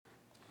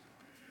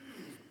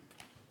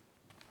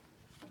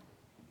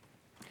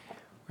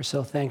We're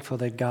so thankful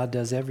that God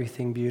does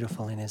everything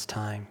beautiful in His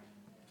time.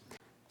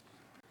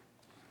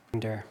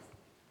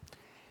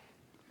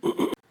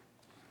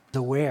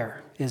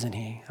 Aware, isn't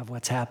He, of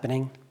what's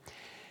happening?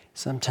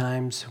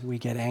 Sometimes we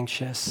get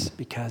anxious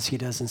because He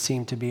doesn't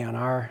seem to be on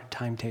our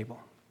timetable.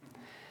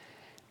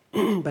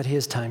 But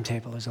His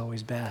timetable is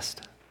always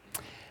best.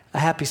 A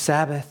happy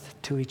Sabbath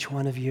to each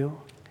one of you.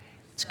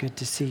 It's good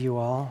to see you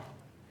all.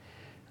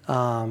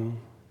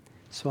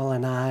 Swell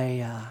and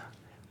I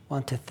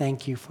want to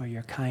thank you for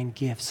your kind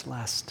gifts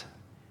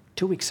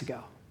 2 weeks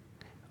ago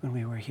when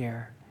we were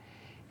here.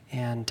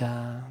 And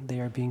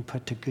they are being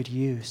put to good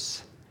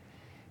use.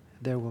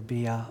 There will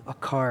be a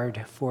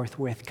card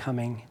forthwith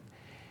coming.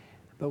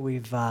 But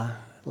we've,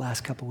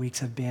 last couple weeks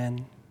have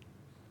been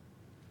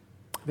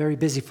very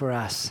busy for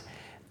us.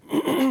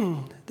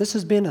 This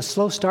has been a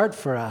slow start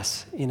for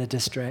us in a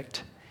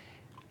district.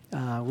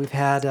 We've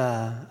had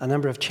a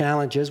number of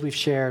challenges. We've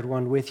shared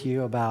one with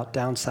you about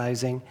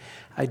downsizing.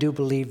 I do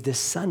believe this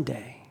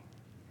Sunday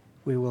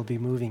we will be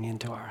moving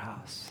into our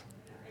house,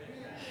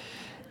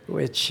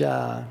 which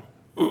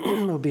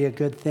will be a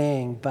good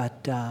thing,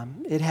 but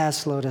it has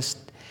slowed us.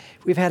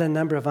 We've had a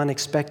number of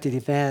unexpected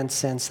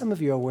events, and some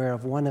of you are aware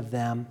of one of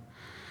them.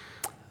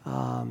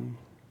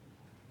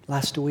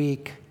 Last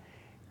week,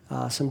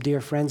 some dear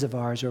friends of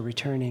ours are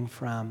returning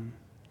from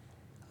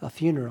a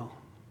funeral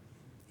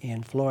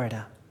in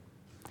Florida.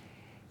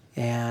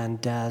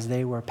 And as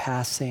they were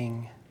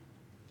passing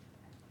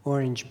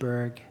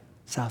Orangeburg,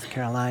 South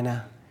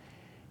Carolina,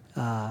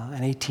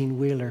 an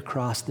 18-wheeler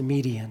crossed the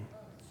median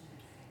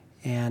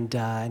and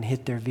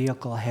hit their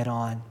vehicle head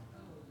on.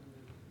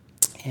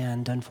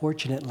 And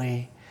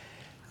unfortunately,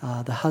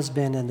 the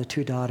husband and the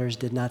 2 daughters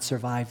did not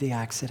survive the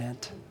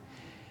accident.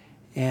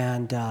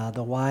 And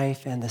the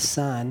wife and the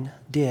son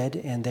did,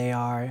 and they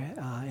are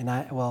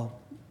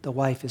the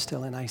wife is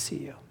still in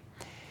ICU.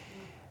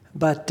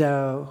 But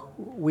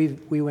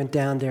we went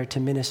down there to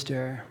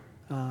minister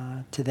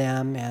to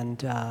them and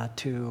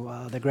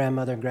to the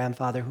grandmother and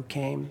grandfather who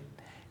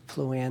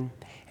flew in,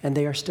 and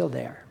they are still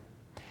there.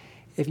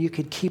 If you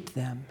could keep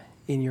them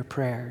in your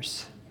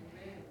prayers,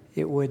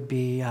 it would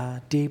be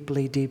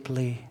deeply,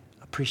 deeply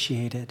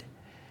appreciated.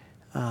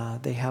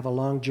 They have a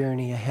long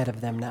journey ahead of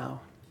them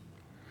now.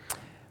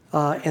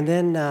 And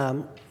then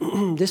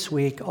this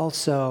week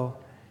also,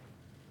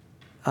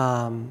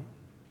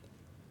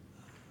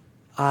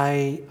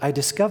 I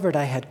discovered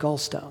I had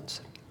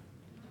gallstones,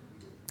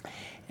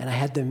 and I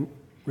had them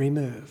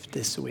removed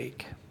this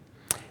week.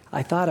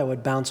 I thought I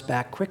would bounce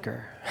back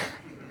quicker.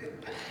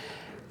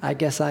 I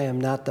guess I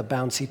am not the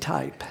bouncy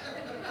type.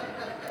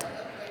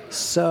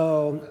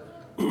 So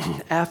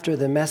after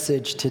the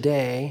message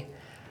today,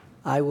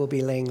 I will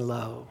be laying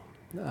low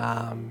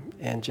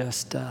and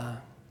just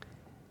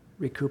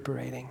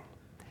recuperating.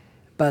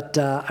 But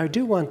I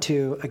do want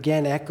to,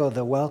 again, echo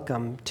the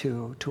welcome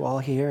to all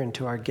here and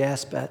to our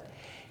guests, but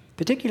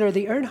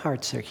particularly the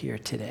Earnhardts are here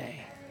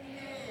today.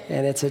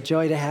 And it's a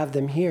joy to have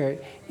them here.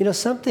 You know,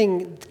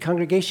 something,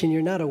 congregation,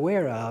 you're not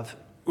aware of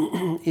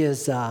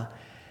is I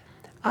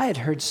had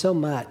heard so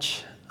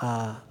much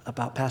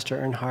about Pastor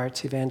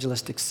Earnhardt's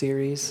evangelistic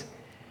series.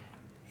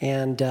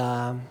 And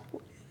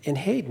in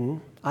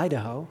Hayden,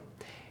 Idaho,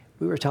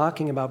 we were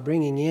talking about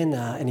bringing in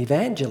an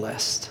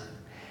evangelist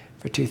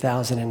for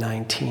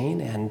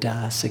 2019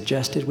 and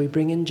suggested we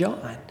bring in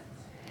John.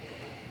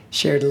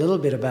 Shared a little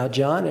bit about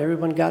John.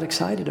 Everyone got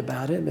excited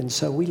about it, and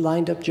so we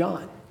lined up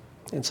John.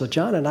 And so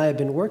John and I have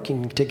been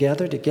working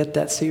together to get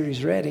that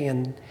series ready,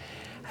 and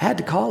I had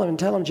to call him and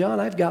tell him, John,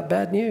 I've got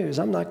bad news.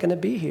 I'm not going to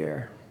be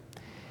here.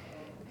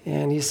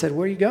 And he said,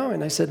 where are you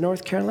going? I said,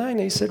 North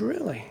Carolina. He said,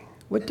 really?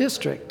 What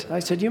district? I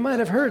said, you might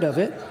have heard of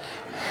it.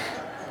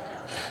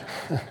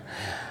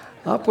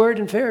 Upward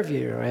in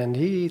Fairview. And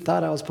he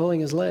thought I was pulling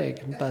his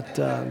leg. But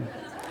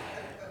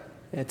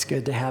it's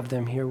good to have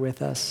them here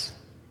with us.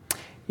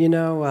 You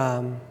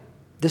know,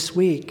 this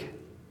week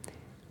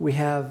we've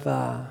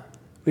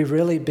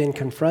really been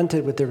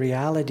confronted with the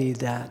reality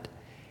that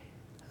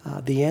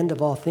the end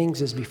of all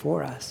things is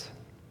before us.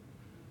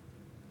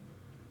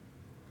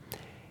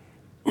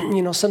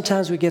 You know,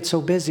 sometimes we get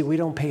so busy we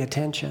don't pay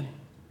attention.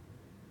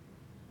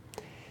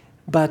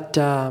 But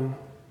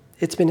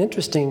it's been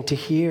interesting to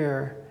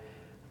hear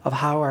of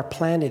how our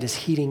planet is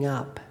heating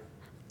up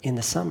in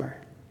the summer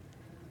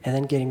and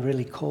then getting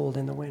really cold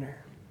in the winter.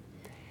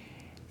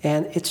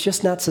 And it's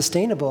just not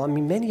sustainable. I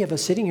mean, many of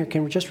us sitting here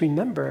can just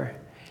remember,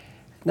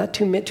 not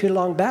too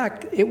long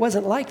back, it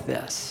wasn't like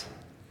this.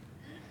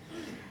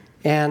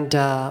 And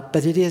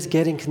but it is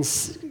getting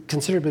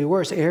considerably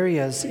worse.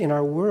 Areas in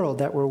our world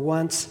that were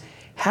once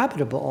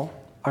habitable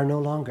are no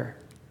longer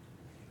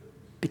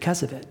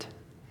because of it.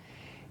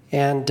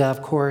 And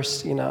of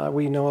course, you know,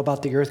 we know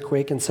about the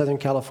earthquake in Southern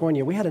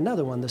California. We had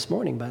another one this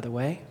morning, by the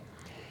way.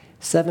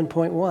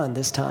 7.1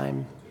 this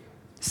time,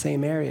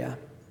 same area.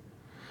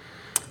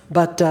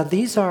 But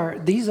these are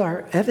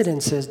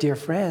evidences, dear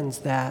friends,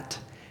 that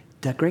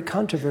the great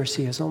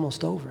controversy is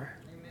almost over.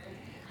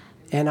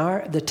 And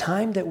the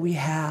time that we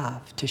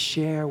have to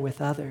share with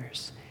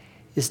others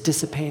is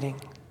dissipating.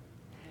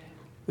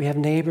 We have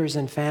neighbors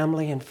and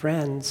family and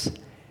friends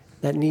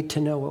that need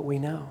to know what we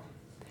know.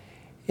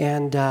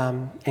 And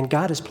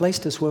God has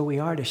placed us where we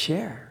are to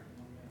share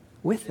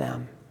with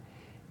them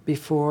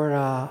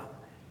before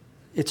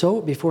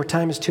before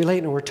time is too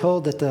late and we're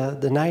told that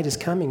the night is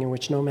coming in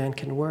which no man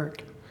can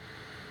work.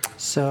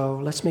 So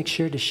let's make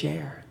sure to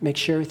share. Make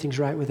sure everything's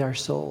right with our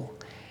soul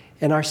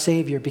and our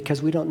Savior,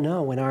 because we don't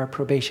know when our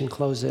probation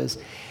closes.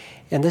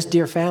 And this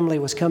dear family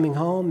was coming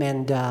home,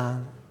 and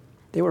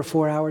they were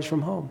 4 hours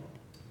from home.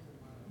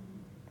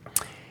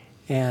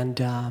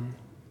 And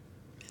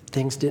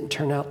things didn't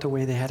turn out the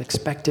way they had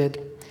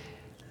expected.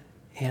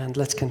 And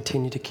let's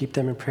continue to keep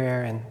them in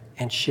prayer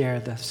and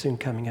share the soon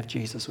coming of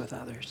Jesus with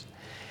others.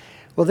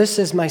 Well, this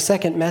is my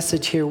second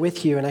message here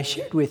with you, and I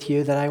shared with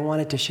you that I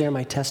wanted to share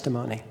my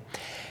testimony.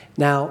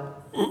 Now,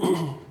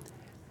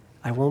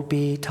 I won't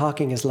be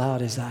talking as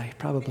loud as I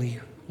probably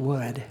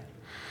would,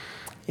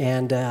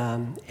 and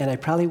I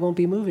probably won't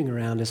be moving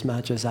around as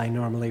much as I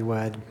normally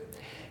would.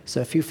 So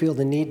if you feel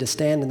the need to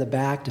stand in the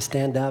back, to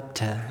stand up,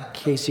 in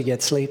case you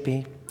get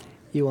sleepy,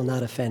 you will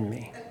not offend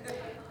me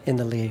in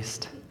the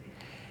least.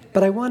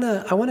 But I want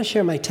to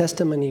share my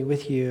testimony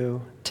with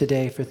you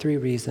today for 3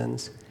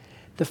 reasons.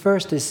 The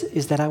first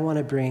is that I want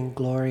to bring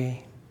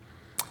glory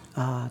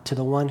to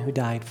the one who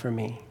died for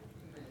me.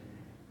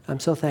 I'm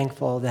so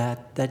thankful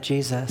that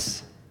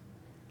Jesus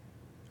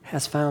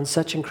has found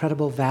such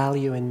incredible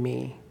value in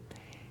me.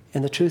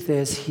 And the truth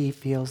is, he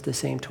feels the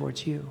same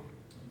towards you.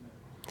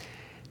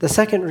 The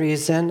second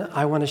reason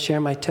I want to share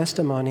my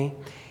testimony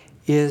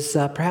is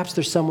perhaps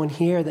there's someone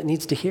here that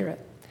needs to hear it.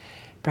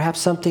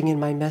 Perhaps something in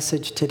my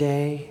message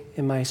today,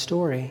 in my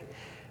story,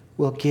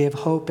 will give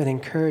hope and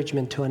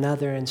encouragement to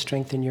another and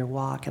strengthen your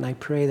walk. And I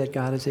pray that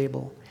God is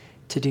able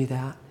to do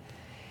that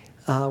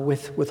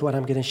with what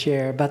I'm going to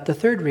share. But the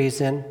third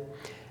reason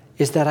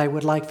is that I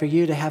would like for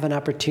you to have an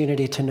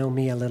opportunity to know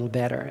me a little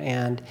better.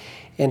 And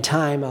in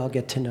time, I'll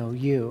get to know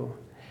you,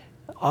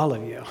 all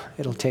of you.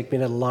 It'll take me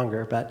a little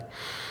longer, but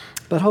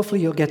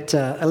hopefully you'll get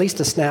at least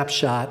a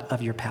snapshot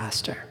of your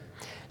pastor.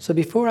 So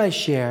before I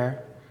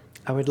share,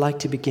 I would like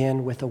to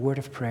begin with a word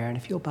of prayer. And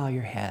if you'll bow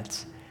your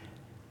heads,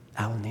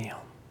 I'll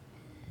kneel.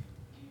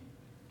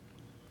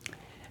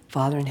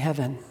 Father in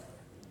heaven,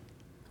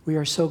 we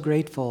are so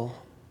grateful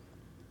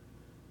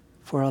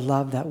for a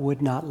love that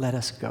would not let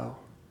us go.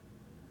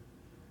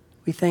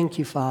 We thank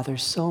you, Father,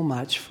 so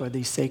much for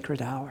these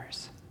sacred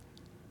hours,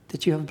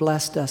 that you have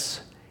blessed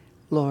us,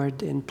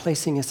 Lord, in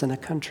placing us in a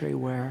country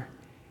where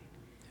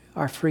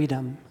our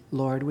freedom,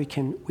 Lord, we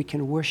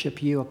can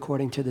worship you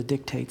according to the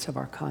dictates of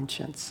our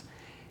conscience,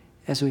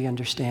 as we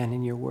understand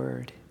in your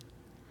word.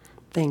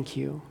 Thank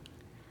you.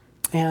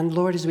 And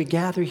Lord, as we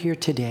gather here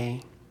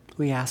today,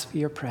 we ask for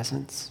your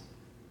presence.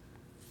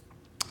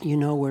 You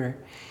know where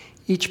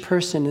each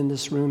person in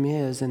this room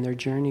is in their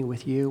journey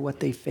with you,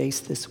 what they face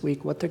this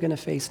week, what they're going to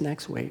face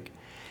next week.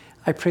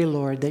 I pray,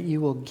 Lord, that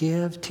you will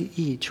give to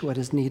each what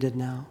is needed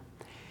now.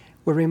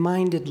 We're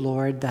reminded,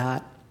 Lord,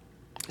 that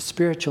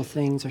spiritual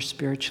things are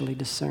spiritually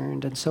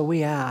discerned. And so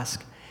we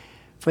ask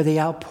for the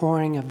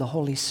outpouring of the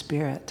Holy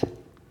Spirit.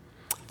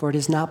 For it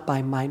is not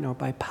by might nor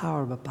by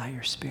power, but by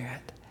your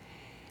Spirit,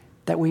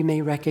 that we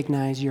may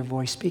recognize your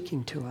voice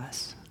speaking to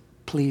us.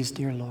 Please,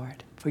 dear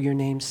Lord, for your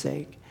name's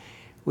sake,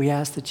 we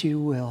ask that you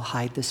will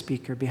hide the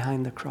speaker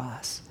behind the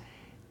cross,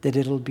 that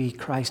it'll be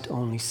Christ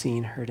only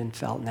seen, heard, and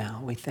felt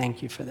now. We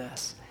thank you for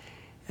this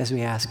as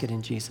we ask it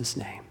in Jesus'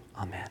 name.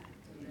 Amen.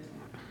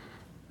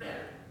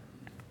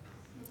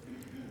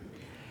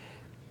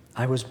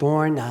 I was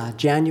born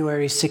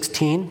January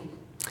 16,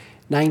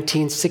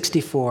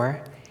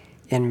 1964,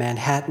 in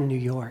Manhattan, New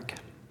York.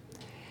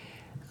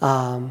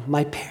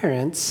 My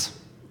parents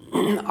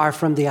are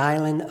from the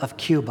island of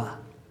Cuba.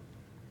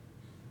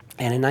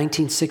 And in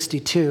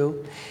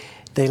 1962,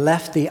 they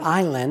left the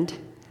island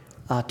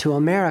to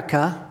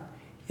America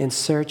in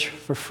search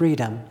for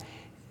freedom.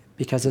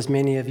 Because as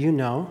many of you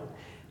know,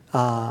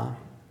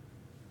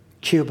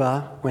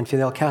 Cuba, when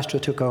Fidel Castro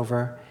took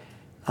over,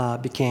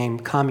 became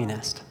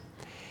communist.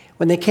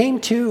 When they came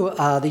to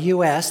the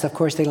U.S., of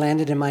course, they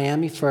landed in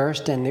Miami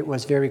first, and it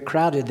was very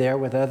crowded there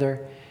with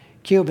other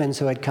Cubans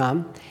who had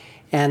come.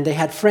 And they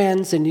had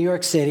friends in New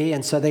York City,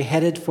 and so they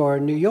headed for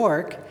New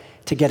York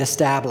to get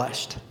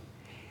established.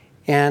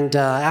 And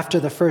after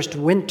the first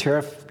winter,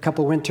 a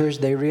couple winters,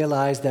 they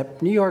realized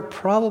that New York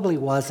probably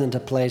wasn't a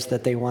place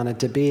that they wanted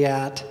to be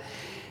at.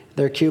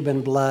 Their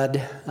Cuban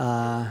blood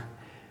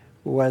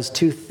was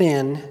too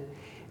thin.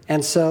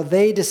 And so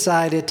they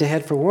decided to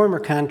head for warmer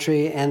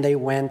country, and they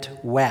went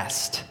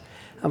west.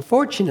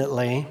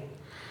 Unfortunately,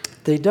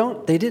 they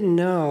didn't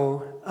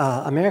know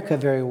America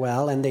very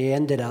well, and they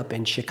ended up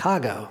in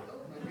Chicago.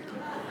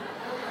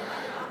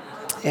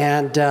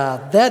 And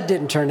that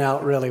didn't turn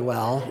out really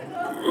well.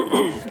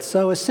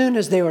 So as soon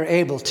as they were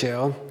able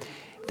to,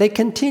 they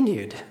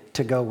continued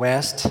to go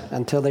west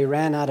until they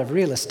ran out of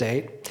real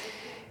estate,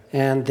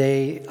 and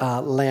they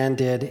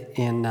landed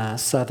in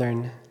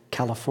Southern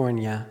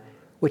California,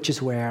 which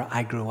is where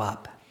I grew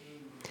up.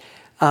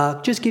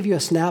 Just give you a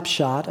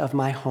snapshot of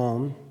my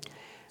home.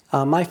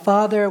 My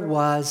father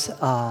was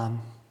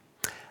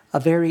a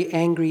very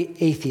angry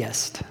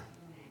atheist.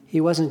 He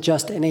wasn't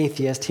just an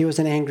atheist, he was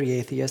an angry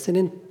atheist.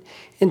 And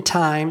in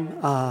time,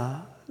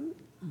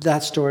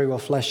 that story will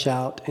flesh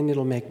out and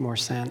it'll make more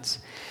sense.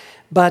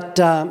 But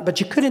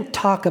you couldn't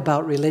talk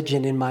about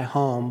religion in my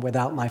home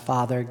without my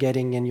father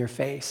getting in your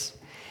face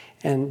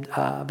and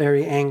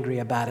very angry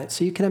about it.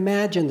 So you can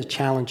imagine the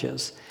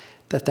challenges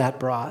that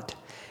brought.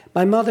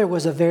 My mother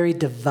was a very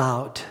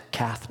devout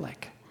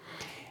Catholic.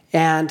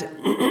 And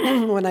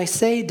when I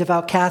say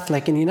devout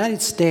Catholic, in the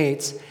United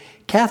States,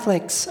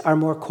 Catholics are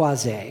more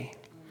quasi.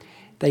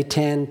 They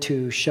tend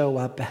to show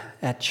up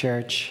at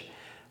church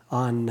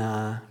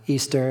on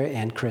Easter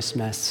and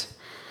Christmas.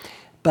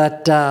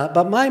 But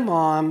my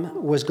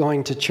mom was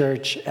going to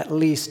church at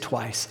least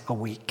twice a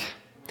week.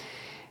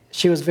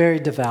 She was very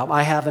devout.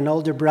 I have an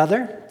older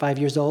brother, 5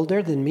 years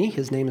older than me.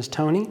 His name is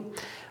Tony.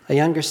 A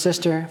younger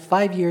sister,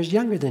 5 years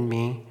younger than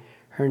me.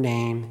 Her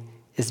name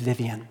is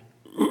Vivian.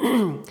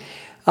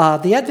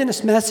 The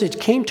Adventist message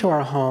came to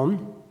our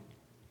home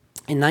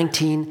in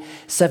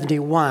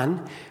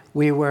 1971.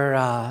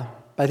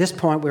 By this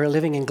point, we were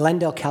living in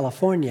Glendale,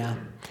 California.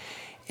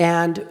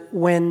 And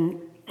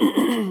when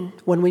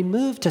we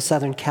moved to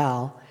Southern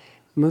Cal,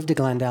 moved to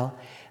Glendale,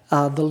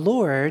 the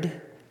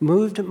Lord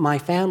moved my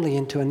family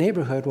into a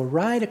neighborhood where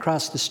right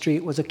across the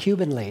street was a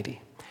Cuban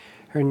lady.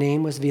 Her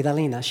name was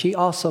Vidalina. She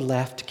also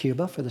left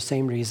Cuba for the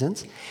same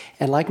reasons,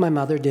 and like my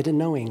mother, didn't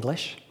know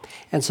English.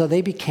 And so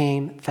they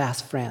became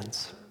fast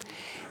friends.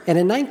 And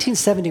in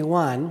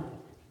 1971,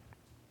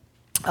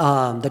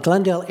 the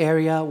Glendale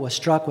area was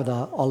struck with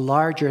a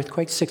large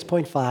earthquake,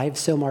 6.5,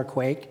 Sylmar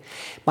quake.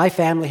 My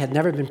family had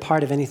never been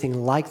part of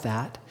anything like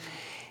that.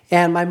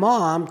 And my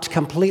mom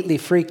completely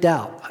freaked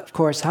out. Of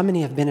course, how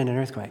many have been in an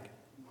earthquake?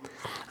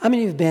 How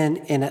many have been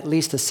in at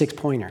least a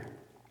 6-pointer?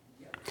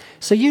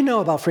 So you know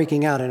about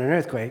freaking out in an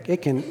earthquake.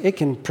 It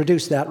can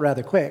produce that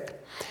rather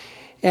quick.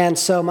 And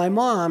so my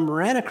mom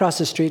ran across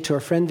the street to her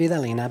friend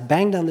Vidalina,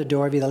 banged on the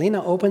door.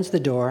 Vidalina opens the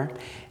door,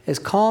 as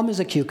calm as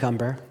a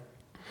cucumber.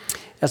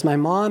 As my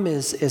mom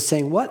is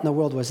saying, what in the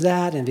world was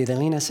that? And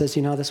Vidalina says,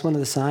 that's one of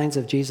the signs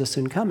of Jesus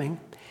soon coming.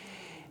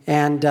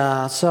 And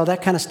so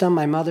that kind of stunned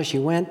my mother. She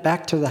went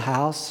back to the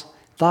house,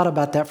 thought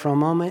about that for a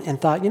moment,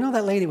 and thought,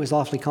 that lady was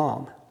awfully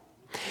calm.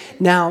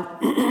 Now,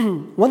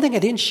 one thing I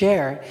didn't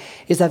share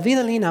is that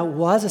Vidalina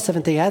was a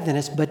Seventh-day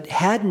Adventist, but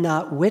had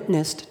not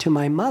witnessed to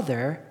my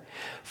mother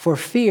for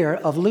fear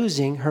of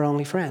losing her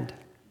only friend.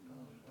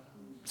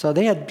 So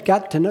they had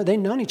they'd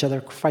known each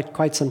other for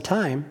quite some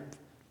time,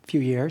 a few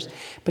years,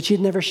 but she'd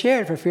never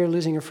shared for fear of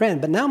losing her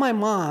friend. But now my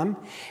mom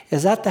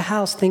is at the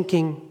house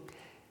thinking,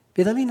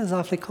 Vidalina's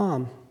awfully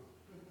calm.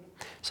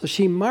 So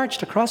she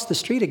marched across the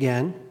street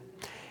again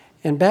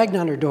and banged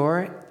on her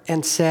door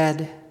and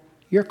said,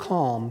 you're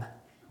calm.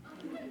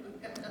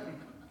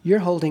 You're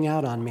holding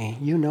out on me.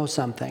 You know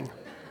something.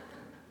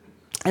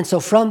 And so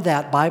from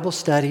that, Bible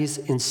studies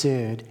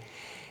ensued.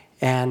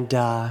 And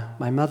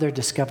my mother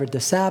discovered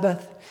the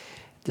Sabbath,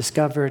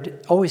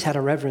 always had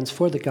a reverence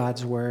for the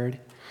God's Word,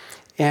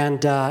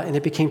 and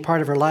it became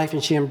part of her life,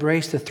 and she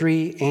embraced the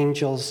three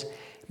angels'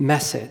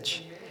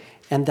 message.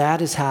 And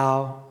that is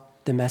how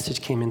the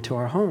message came into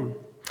our home.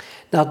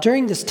 Now,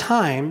 during this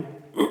time,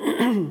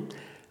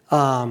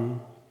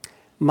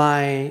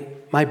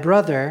 my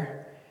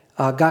brother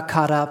got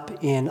caught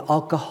up in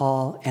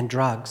alcohol and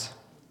drugs.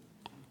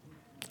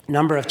 A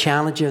number of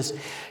challenges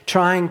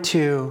trying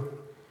to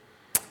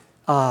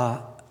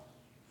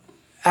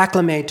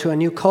acclimate to a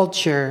new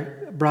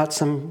culture brought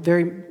some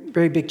very,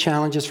 very big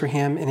challenges for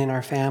him and in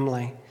our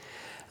family.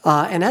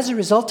 And as a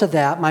result of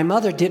that, my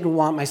mother didn't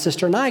want my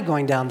sister and I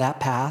going down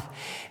that path.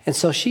 And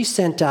so she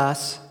sent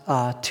us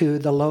to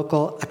the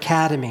local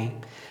academy,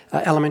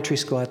 elementary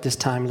school at this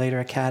time, later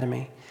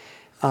academy,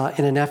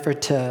 in an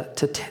effort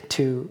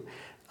to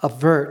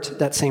avert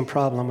that same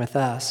problem with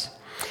us.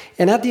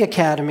 And at the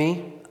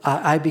academy,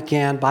 I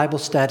began Bible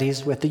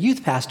studies with the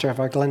youth pastor of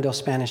our Glendale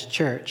Spanish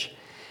church.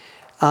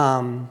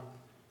 And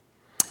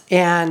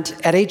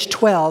at age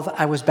 12,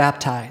 I was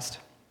baptized.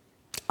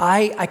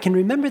 I can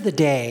remember the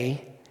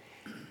day.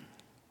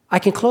 I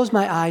can close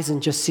my eyes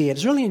and just see it.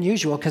 It's really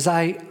unusual because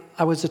I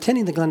was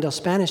attending the Glendale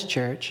Spanish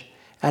church,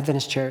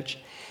 Adventist church,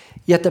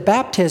 yet the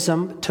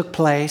baptism took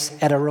place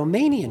at a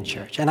Romanian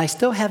church, and I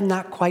still have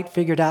not quite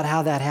figured out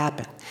how that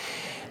happened.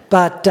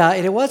 But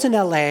it was in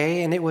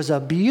LA, and it was a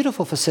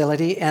beautiful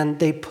facility, and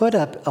they put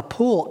up a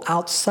pool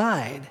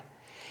outside.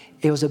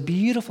 It was a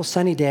beautiful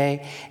sunny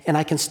day, and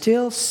I can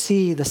still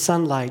see the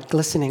sunlight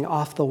glistening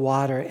off the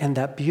water and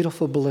that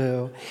beautiful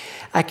blue.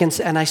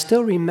 And I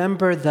still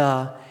remember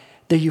the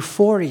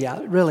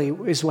euphoria, really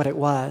is what it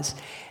was,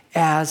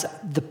 as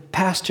the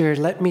pastor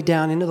let me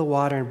down into the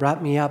water and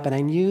brought me up, and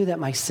I knew that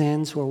my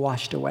sins were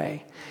washed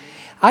away.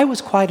 I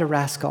was quite a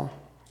rascal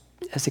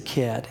as a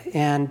kid,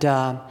 and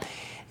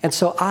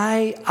so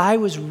I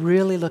was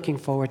really looking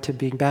forward to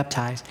being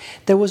baptized.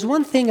 There was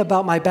one thing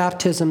about my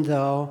baptism,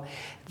 though,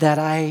 that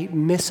I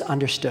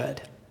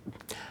misunderstood.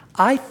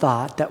 I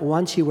thought that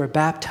once you were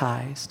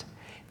baptized,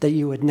 that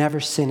you would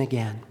never sin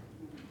again.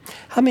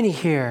 How many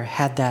here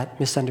had that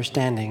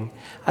misunderstanding?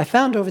 I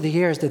found over the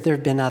years that there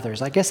have been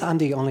others. I guess I'm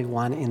the only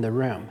one in the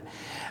room.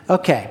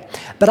 Okay,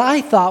 but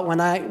I thought when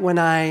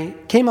I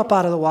came up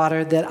out of the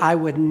water that I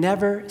would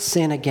never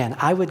sin again.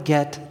 I would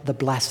get the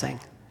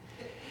blessing.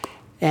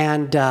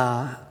 And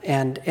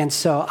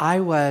so I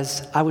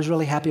was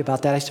really happy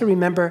about that. I still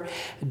remember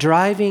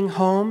driving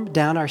home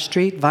down our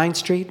street, Vine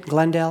Street,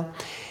 Glendale,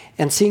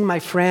 and seeing my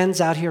friends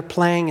out here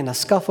playing, and a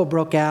scuffle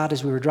broke out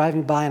as we were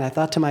driving by, and I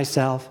thought to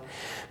myself,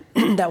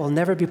 that will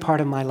never be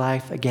part of my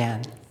life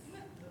again.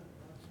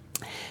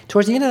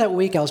 Towards the end of that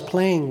week, I was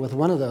playing with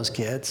one of those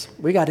kids.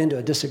 We got into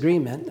a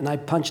disagreement, and I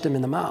punched him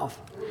in the mouth.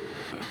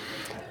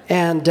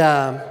 And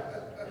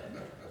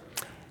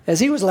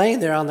as he was laying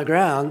there on the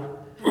ground,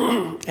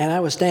 and I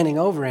was standing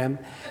over him,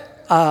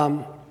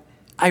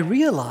 I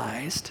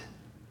realized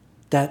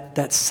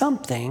that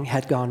something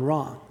had gone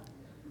wrong.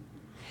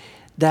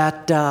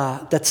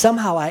 That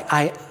somehow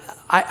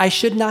I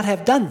should not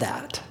have done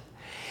that,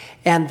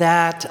 and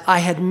that I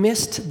had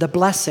missed the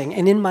blessing.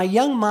 And in my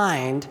young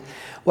mind,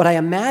 what I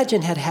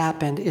imagined had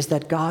happened is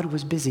that God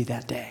was busy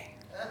that day,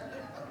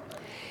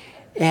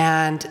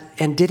 and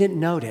didn't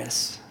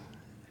notice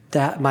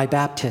that my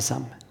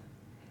baptism,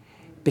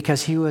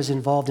 because he was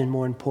involved in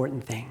more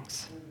important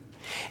things.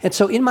 And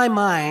so in my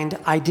mind,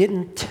 I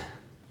didn't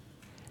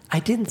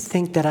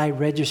think that I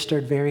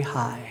registered very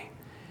high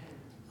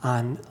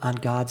on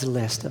God's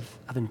list of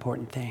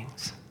important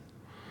things.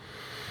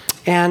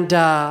 And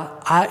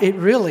it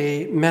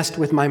really messed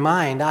with my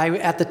mind. I,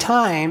 at the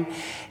time,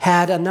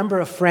 had a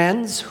number of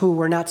friends who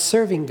were not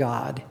serving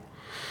God.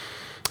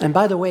 And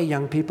by the way,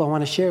 young people, I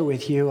want to share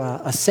with you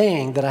a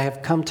saying that I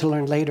have come to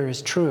learn later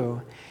is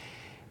true,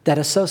 that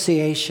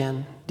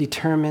association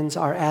determines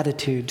our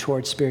attitude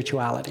towards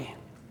spirituality.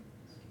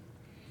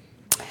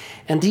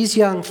 And these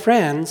young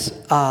friends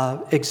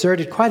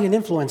exerted quite an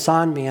influence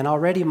on me, and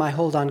already my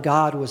hold on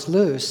God was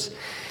loose.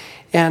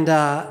 And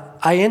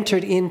I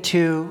entered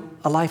into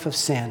a life of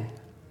sin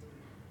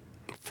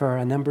for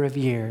a number of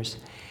years,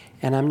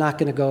 and I'm not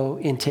going to go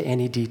into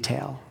any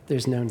detail.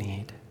 There's no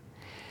need.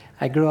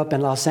 I grew up in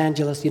Los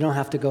Angeles. You don't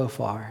have to go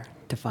far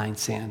to find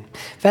sin.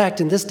 In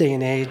fact, in this day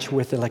and age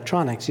with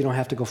electronics, you don't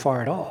have to go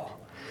far at all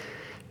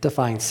to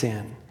find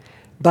sin.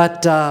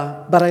 But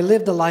I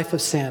lived a life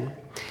of sin.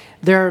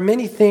 There are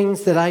many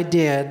things that I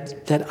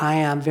did that I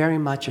am very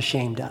much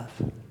ashamed of.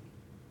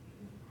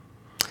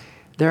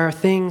 There are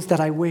things that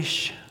I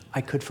wish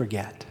I could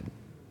forget.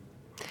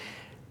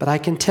 But I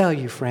can tell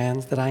you,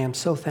 friends, that I am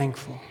so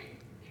thankful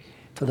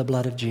for the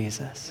blood of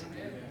Jesus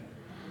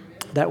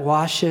that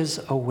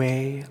washes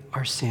away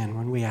our sin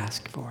when we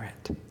ask for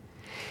it.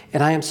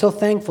 And I am so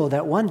thankful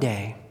that one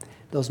day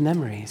those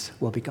memories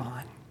will be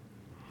gone.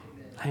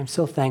 I am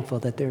so thankful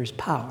that there is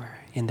power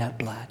in that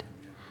blood.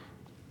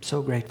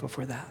 So grateful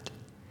for that.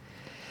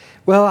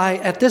 Well,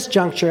 at this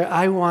juncture,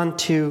 I want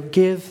to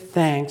give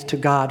thanks to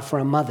God for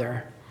a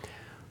mother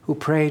who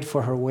prayed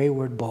for her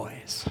wayward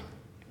boys.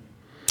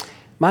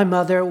 My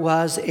mother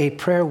was a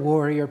prayer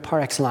warrior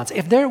par excellence.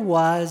 If there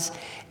was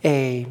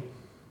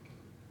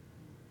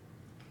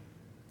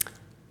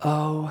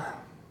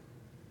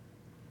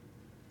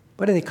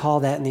what do they call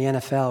that in the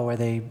NFL where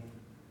they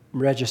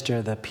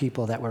register the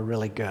people that were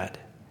really good?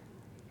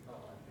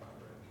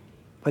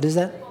 What is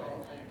that?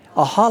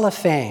 A Hall of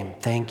Fame,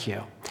 thank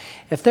you.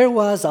 If there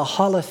was a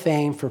Hall of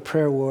Fame for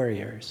prayer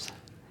warriors,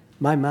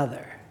 my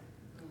mother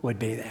would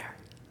be there.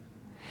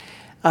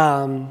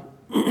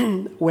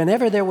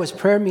 Whenever there was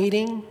prayer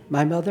meeting,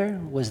 my mother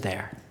was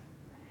there.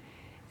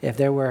 If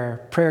there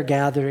were prayer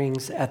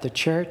gatherings at the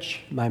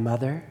church, my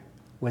mother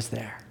was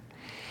there.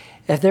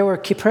 If there were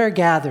prayer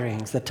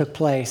gatherings that took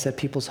place at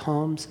people's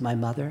homes, my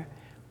mother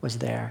was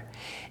there.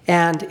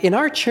 And in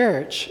our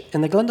church,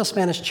 in the Glendale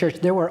Spanish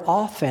Church, there were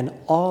often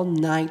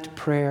all-night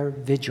prayer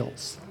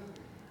vigils.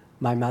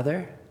 My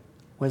mother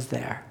was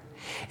there.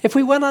 If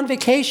we went on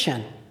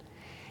vacation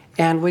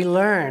and we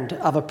learned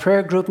of a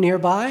prayer group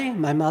nearby,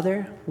 my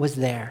mother was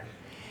there.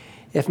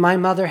 If my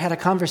mother had a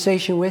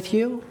conversation with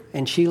you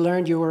and she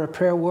learned you were a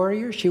prayer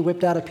warrior, she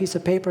whipped out a piece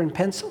of paper and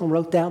pencil and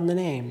wrote down the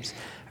names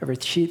of her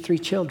 3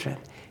 children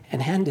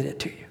and handed it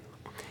to you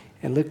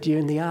and looked you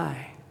in the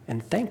eye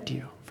and thanked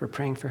you for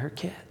praying for her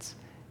kids.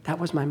 That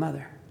was my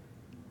mother.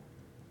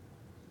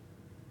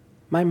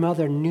 My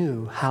mother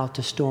knew how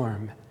to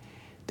storm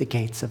the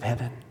gates of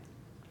heaven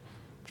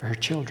for her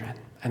children.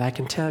 And I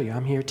can tell you,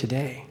 I'm here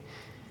today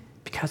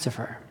because of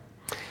her.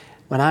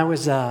 When I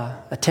was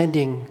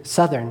attending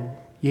Southern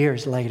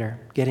years later,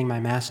 getting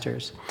my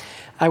master's,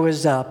 I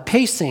was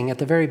pacing at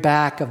the very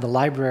back of the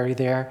library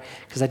there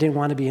because I didn't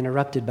want to be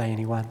interrupted by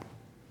anyone,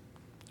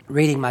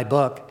 reading my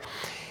book,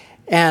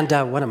 and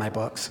one of my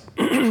books.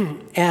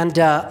 And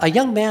a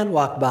young man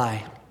walked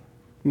by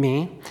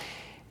me,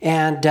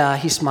 and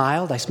he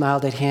smiled. I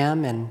smiled at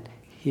him, and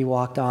he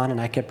walked on,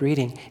 and I kept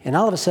reading. And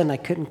all of a sudden, I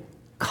couldn't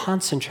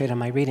concentrate on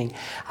my reading.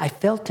 I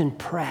felt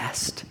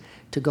impressed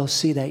to go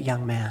see that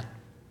young man.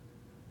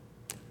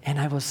 And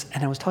I was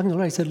talking to the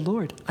Lord. I said,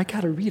 Lord, I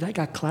got to read. I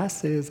got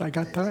classes. I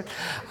got time.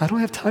 I don't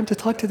have time to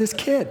talk to this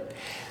kid.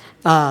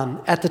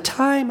 At the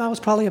time, I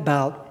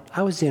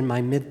was in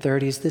my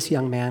mid-30s. This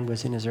young man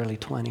was in his early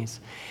 20s.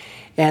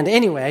 And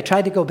anyway, I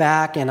tried to go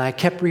back, and I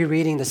kept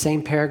rereading the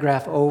same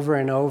paragraph over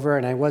and over,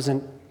 and I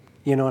wasn't,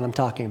 you know what I'm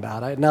talking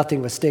about.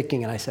 Nothing was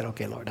sticking, and I said,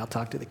 okay, Lord, I'll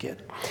talk to the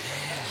kid.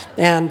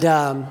 And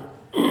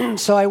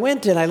so I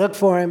went and I looked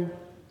for him,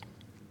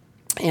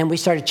 and we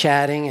started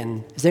chatting,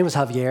 and his name was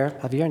Javier.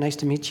 Javier, nice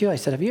to meet you. I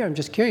said, Javier, I'm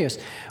just curious.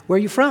 Where are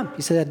you from?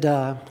 He said,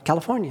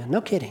 California. No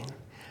kidding.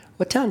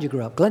 What town did you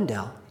grow up?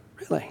 Glendale.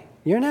 Really?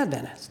 You're an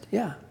Adventist?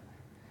 Yeah.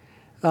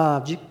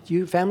 Did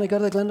your family go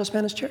to the Glendale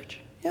Spanish Church?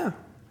 Yeah.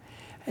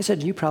 I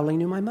said, you probably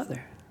knew my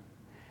mother.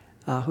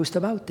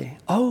 Justa Baute.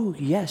 Oh,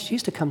 yes. She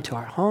used to come to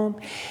our home,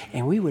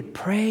 and we would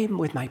pray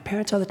with my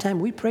parents all the time.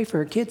 We'd pray for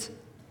her kids.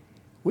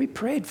 We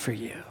prayed for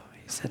you,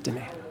 he said to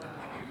me.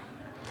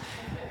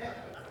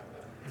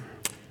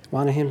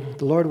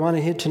 The Lord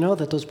wanted him to know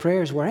that those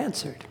prayers were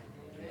answered.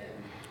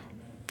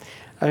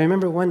 I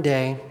remember one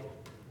day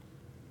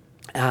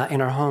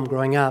in our home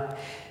growing up,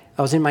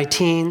 I was in my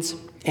teens,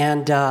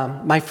 and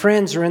my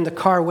friends were in the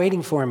car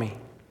waiting for me.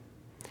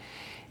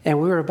 And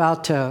we were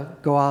about to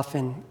go off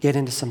and get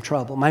into some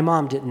trouble. My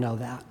mom didn't know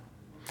that.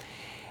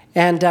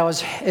 And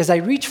as I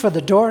reached for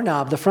the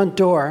doorknob, the front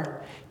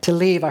door, to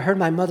leave, I heard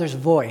my mother's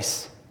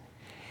voice.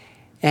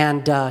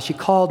 And she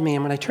called me,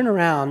 and when I turned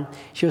around,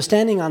 she was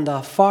standing on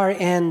the far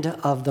end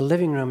of the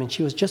living room, and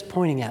she was just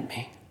pointing at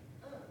me.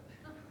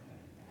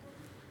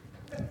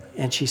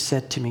 And she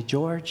said to me,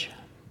 George,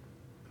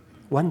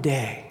 one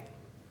day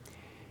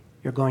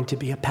you're going to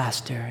be a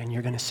pastor, and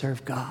you're going to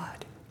serve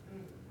God.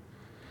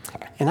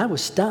 And I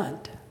was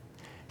stunned,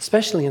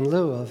 especially in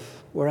lieu of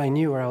where I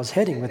knew where I was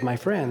heading with my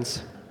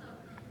friends.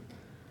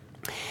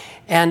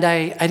 And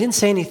I didn't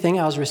say anything.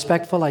 I was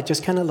respectful. I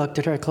just kind of looked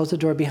at her. I closed the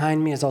door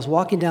behind me as I was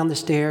walking down the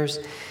stairs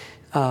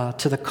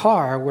to the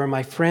car where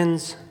my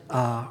friends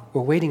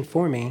were waiting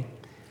for me.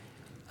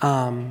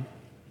 I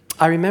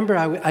remember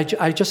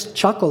I just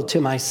chuckled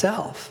to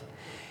myself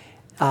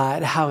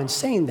at how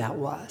insane that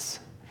was.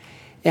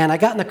 And I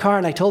got in the car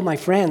and I told my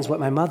friends what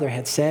my mother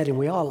had said, and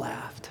we all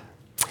laughed.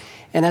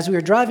 And as we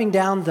were driving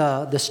down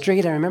the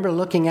street, I remember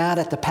looking out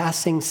at the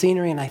passing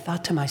scenery, and I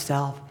thought to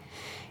myself,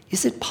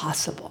 is it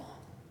possible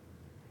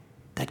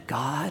that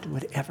God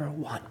would ever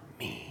want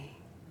me?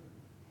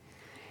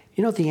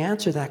 You know, the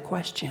answer to that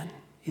question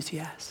is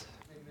yes.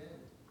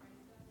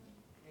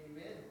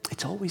 Amen.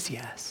 It's always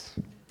yes.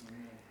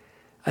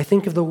 I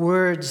think of the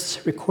words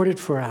recorded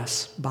for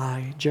us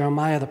by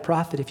Jeremiah the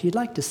prophet. If you'd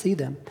like to see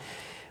them,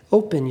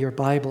 open your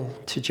Bible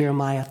to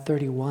Jeremiah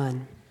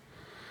 31.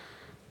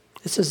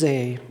 This is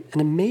an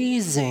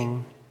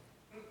amazing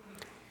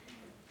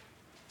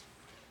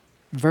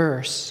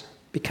verse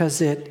because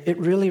it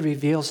really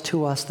reveals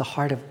to us the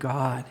heart of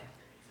God.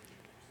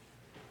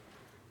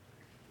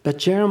 But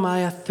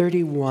Jeremiah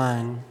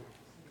 31,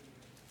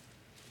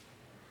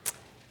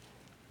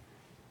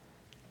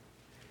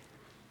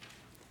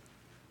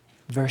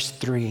 verse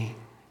 3.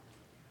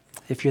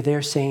 If you're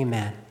there, say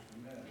amen.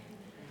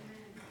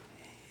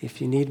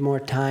 If you need more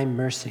time,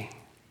 mercy.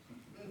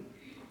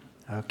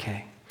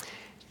 Okay.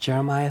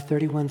 Jeremiah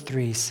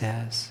 31:3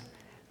 says,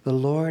 the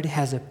Lord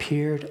has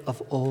appeared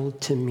of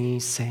old to me,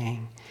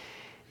 saying,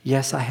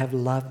 yes, I have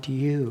loved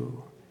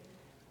you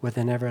with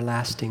an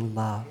everlasting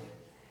love.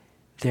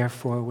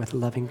 Therefore, with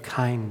loving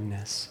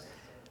kindness,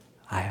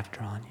 I have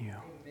drawn you.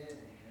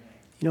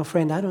 You know,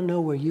 friend, I don't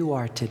know where you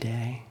are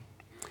today,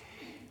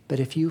 but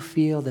if you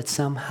feel that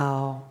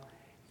somehow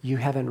you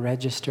haven't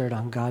registered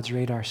on God's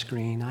radar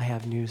screen, I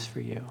have news for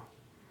you.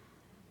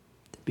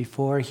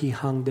 Before he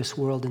hung this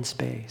world in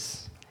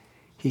space,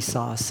 he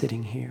saw us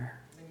sitting here.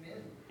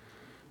 Amen.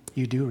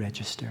 You do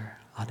register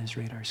on his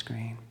radar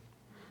screen,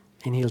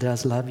 and he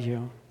does love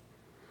you.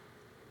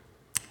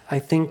 I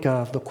think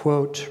of the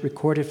quote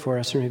recorded for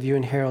us in Review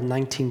and Herald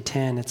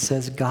 1910. It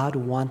says, God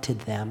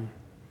wanted them,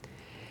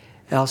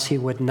 else he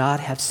would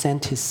not have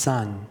sent his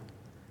son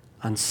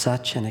on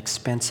such an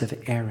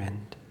expensive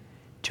errand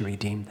to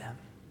redeem them.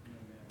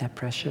 Isn't that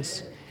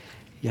precious?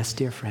 Yes,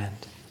 dear friend,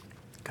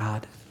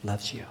 God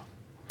loves you.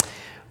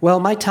 Well,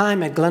 my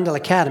time at Glendale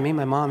Academy,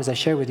 my mom, as I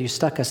shared with you,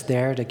 stuck us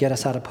there to get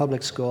us out of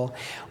public school,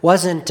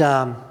 wasn't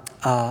a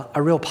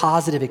real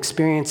positive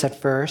experience at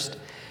first.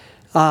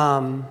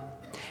 There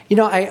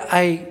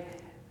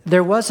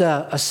was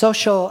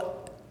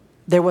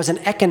there was an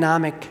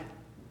economic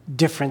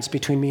difference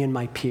between me and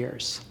my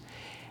peers.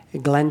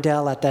 At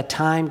Glendale at that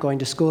time, going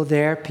to school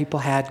there, people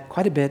had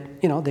quite a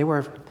bit, they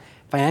were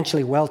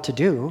financially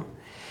well-to-do.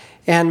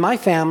 And my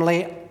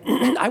family,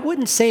 I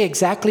wouldn't say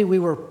exactly we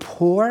were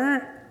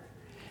poor,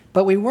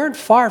 but we weren't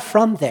far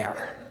from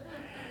there,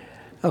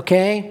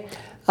 okay?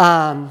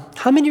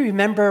 How many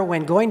remember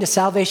when going to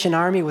Salvation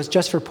Army was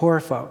just for poor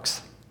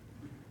folks?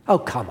 Oh,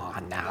 come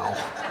on now.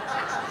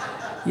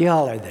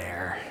 Y'all are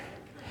there.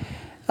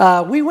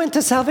 We went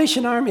to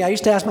Salvation Army. I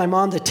used to ask my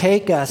mom to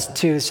take us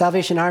to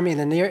Salvation Army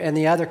in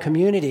the other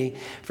community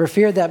for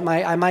fear that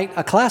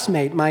a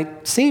classmate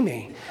might see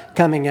me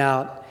coming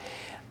out.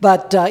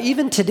 But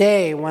even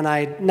today,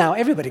 now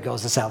everybody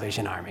goes to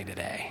Salvation Army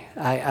today.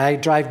 I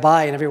drive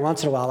by, and every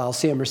once in a while I'll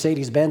see a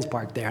Mercedes-Benz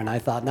parked there, and I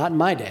thought, not in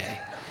my day.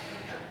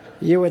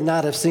 You would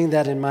not have seen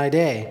that in my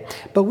day.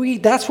 But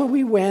that's where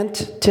we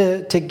went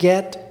to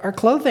get our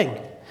clothing.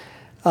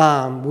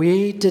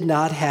 We did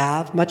not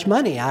have much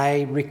money.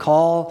 I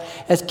recall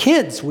as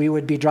kids, we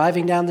would be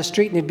driving down the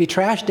street and it'd be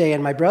trash day,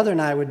 and my brother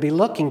and I would be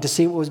looking to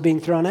see what was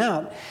being thrown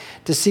out,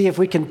 to see if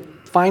we could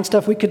find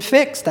stuff we could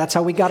fix. That's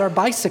how we got our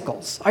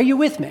bicycles. Are you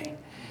with me?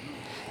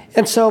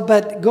 And so,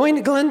 but going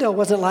to Glendale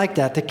wasn't like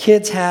that. The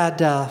kids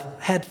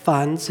had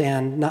funds,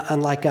 and not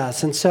unlike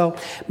us. And so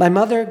my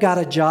mother got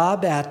a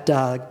job at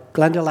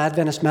Glendale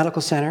Adventist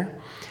Medical Center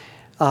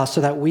so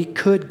that we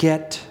could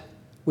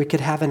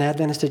have an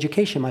Adventist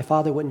education. My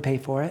father wouldn't pay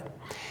for it.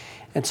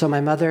 And so my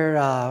mother,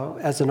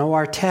 as an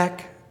OR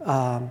tech,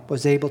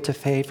 was able to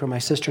pay for my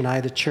sister and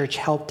I. The church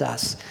helped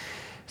us,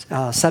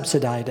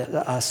 subsidized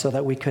us so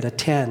that we could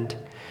attend.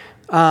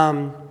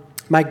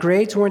 My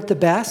grades weren't the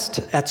best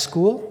at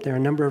school. There are a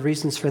number of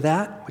reasons for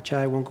that, which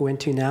I won't go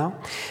into now.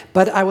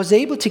 But I was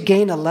able to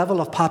gain a level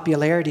of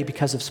popularity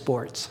because of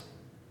sports.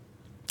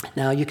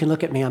 Now, you can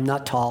look at me. I'm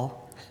not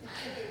tall.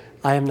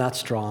 I am not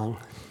strong.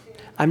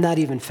 I'm not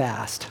even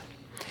fast.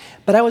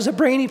 But I was a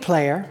brainy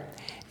player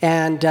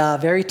and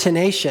very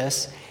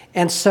tenacious.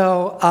 And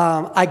so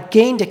I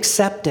gained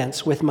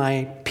acceptance with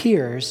my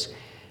peers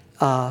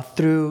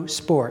through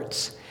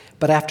sports.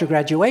 But after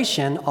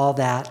graduation, all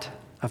that,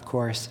 of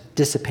course,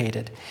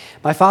 dissipated.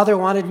 My father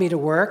wanted me to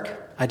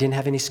work. I didn't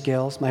have any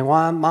skills. My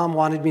mom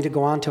wanted me to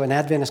go on to an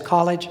Adventist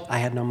college. I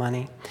had no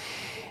money.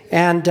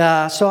 And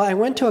so I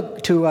went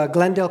to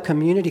Glendale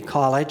Community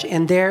College,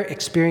 and there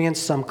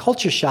experienced some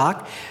culture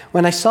shock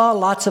when I saw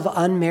lots of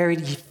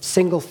unmarried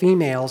single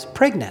females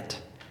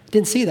pregnant.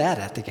 Didn't see that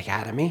at the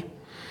academy.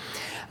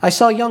 I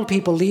saw young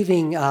people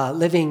living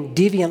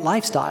deviant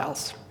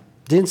lifestyles.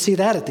 Didn't see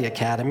that at the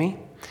academy.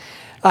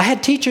 I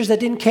had teachers that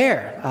didn't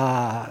care.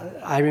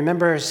 I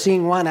remember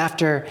seeing one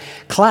after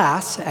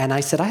class, and I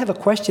said, I have a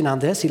question on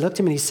this. He looked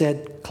at me and he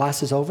said,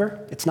 class is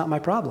over. It's not my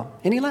problem.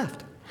 And he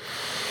left.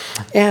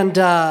 And,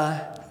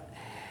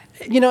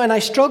 and I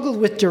struggled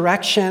with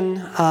direction,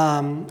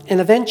 and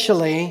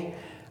eventually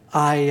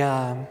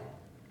I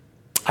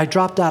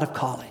dropped out of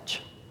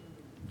college.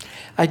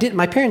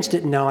 My parents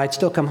didn't know. I'd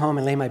still come home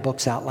and lay my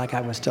books out like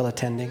I was still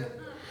attending.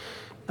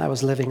 I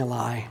was living a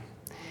lie.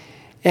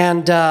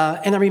 And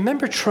I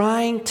remember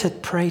trying to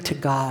pray to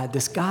God,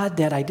 this God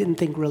that I didn't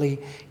think really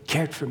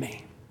cared for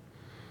me.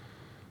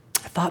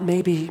 I thought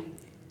maybe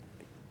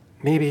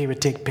he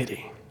would take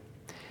pity.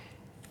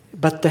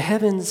 But the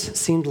heavens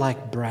seemed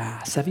like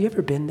brass. Have you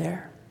ever been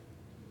there?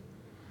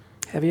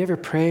 Have you ever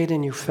prayed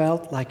and you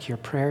felt like your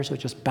prayers were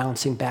just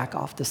bouncing back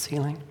off the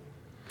ceiling?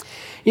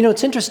 You know,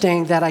 it's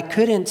interesting that I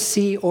couldn't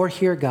see or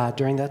hear God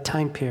during that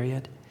time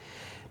period.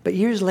 But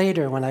years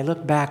later, when I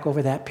look back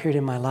over that period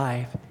in my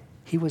life,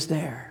 He was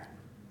there.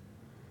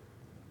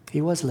 He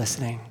was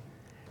listening.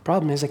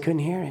 Problem is, I couldn't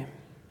hear Him.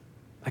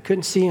 I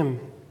couldn't see Him,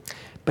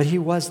 but He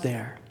was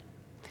there.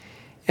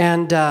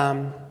 And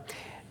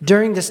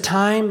during this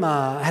time,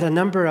 I had a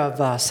number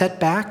of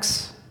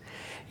setbacks.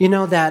 You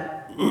know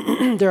that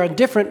there are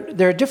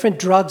different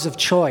drugs of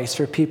choice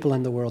for people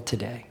in the world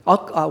today.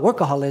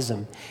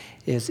 Workaholism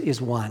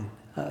is one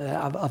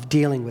of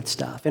dealing with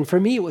stuff. And for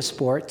me, it was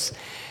sports.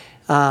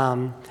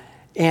 I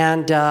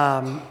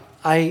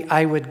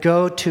would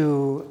go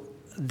to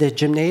the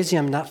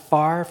gymnasium not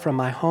far from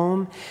my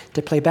home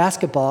to play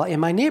basketball. In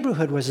my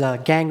neighborhood was a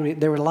gang.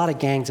 There were a lot of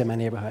gangs in my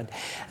neighborhood.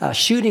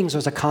 Shootings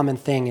was a common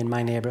thing in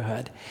my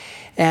neighborhood.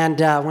 And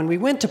when we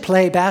went to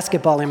play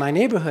basketball in my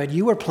neighborhood,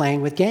 you were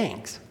playing with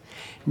gangs.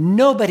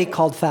 Nobody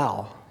called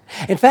foul.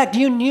 In fact,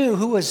 you knew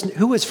who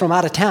was from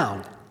out of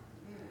town.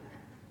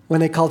 When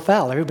they called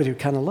foul, everybody would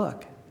kind of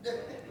look.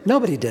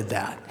 Nobody did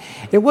that.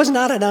 It was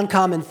not an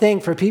uncommon thing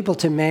for people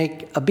to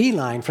make a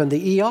beeline from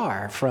the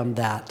ER from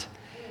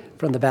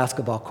the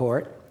basketball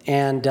court,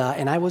 and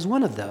I was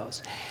one of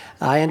those.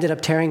 I ended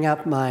up tearing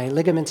up my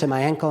ligaments in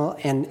my ankle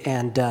and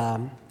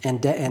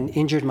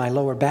injured my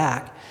lower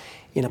back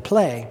in a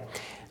play.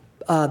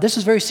 This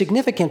was very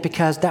significant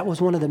because that was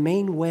one of the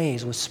main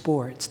ways with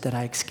sports that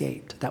I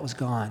escaped. That was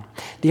gone.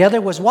 The other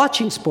was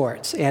watching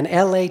sports, and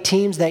LA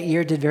teams that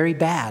year did very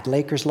bad.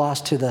 Lakers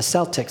lost to the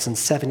Celtics in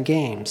 7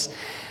 games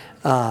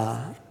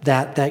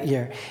that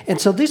year.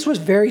 And so this was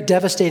very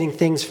devastating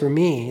things for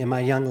me in my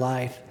young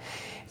life.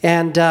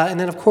 And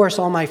then, of course,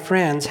 all my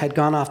friends had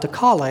gone off to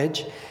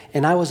college,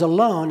 and I was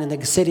alone in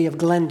the city of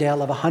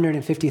Glendale of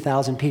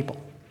 150,000 people,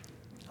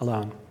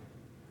 alone.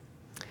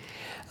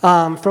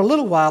 For a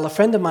little while, a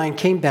friend of mine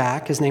came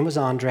back. His name was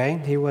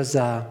Andre. He was,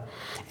 and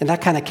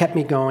that kind of kept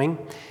me going.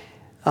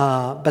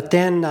 But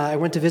then I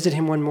went to visit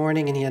him one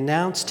morning, and he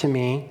announced to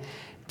me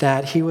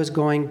that he was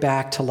going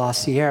back to La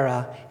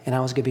Sierra, and I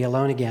was going to be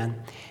alone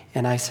again.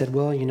 And I said,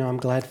 well, I'm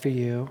glad for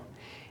you.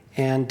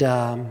 And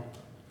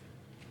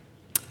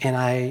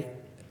I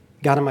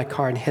got in my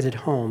car and headed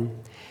home.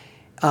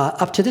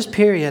 Up to this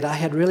period, I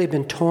had really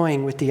been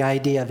toying with the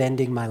idea of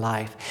ending my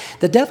life.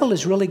 The devil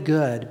is really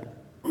good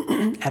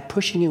at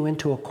pushing you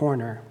into a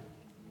corner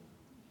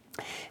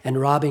and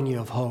robbing you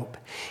of hope.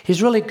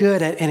 He's really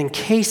good at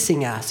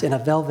encasing us in a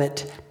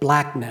velvet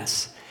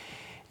blackness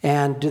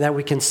and that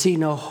we can see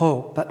no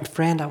hope. But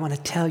friend, I want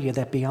to tell you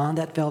that beyond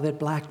that velvet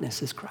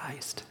blackness is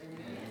Christ.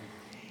 Amen.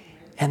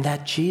 And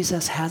that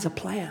Jesus has a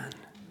plan.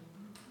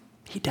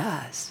 He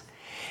does.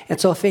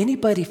 And so if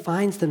anybody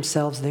finds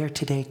themselves there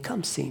today,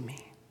 come see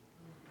me.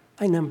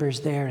 My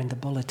number's there in the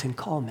bulletin.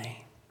 Call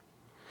me.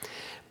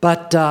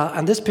 But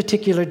on this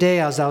particular day,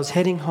 as I was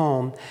heading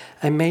home,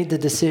 I made the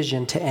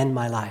decision to end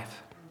my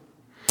life.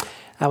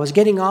 I was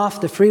getting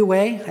off the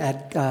freeway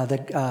at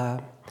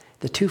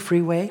the 2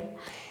 freeway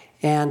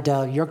and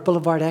York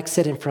Boulevard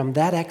exit, and from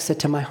that exit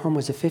to my home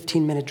was a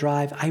 15-minute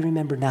drive. I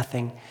remember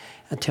nothing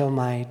until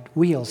my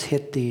wheels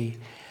hit the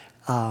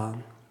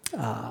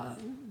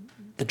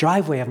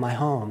driveway of my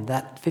home.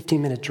 That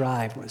 15-minute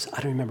drive was,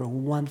 I don't remember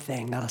one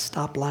thing, not a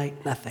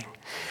stoplight, nothing.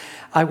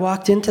 I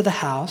walked into the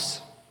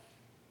house,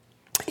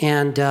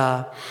 and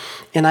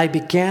I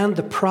began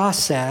the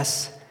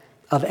process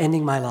of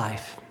ending my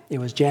life. It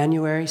was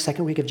January,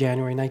 second week of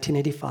January,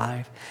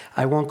 1985.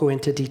 I won't go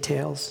into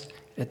details.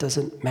 It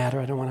doesn't matter.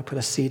 I don't want to put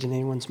a seed in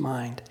anyone's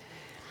mind.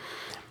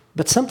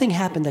 But something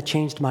happened that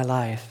changed my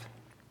life.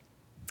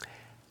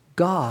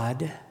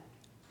 God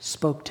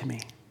spoke to me.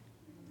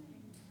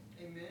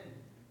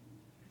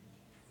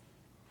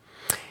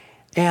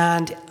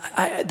 And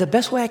the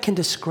best way I can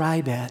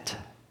describe it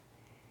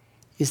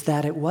is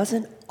that it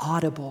wasn't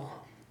audible.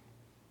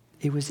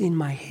 It was in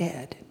my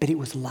head, but it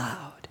was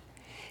loud.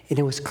 And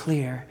it was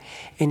clear.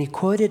 And he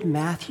quoted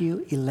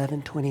Matthew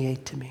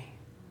 11:28 to me.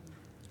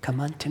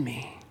 Come unto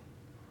me,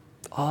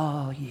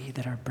 all ye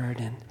that are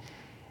burdened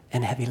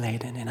and heavy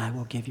laden, and I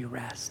will give you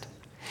rest.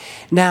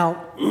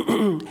 Now,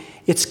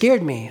 it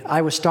scared me.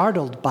 I was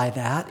startled by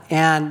that,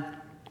 and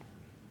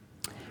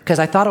because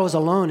I thought I was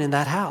alone in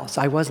that house.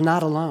 I was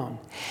not alone.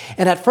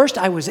 And at first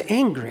I was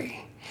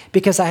angry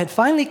because I had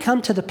finally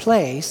come to the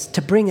place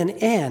to bring an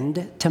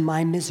end to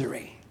my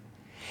misery.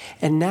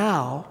 And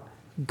now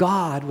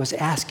God was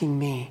asking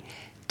me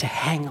to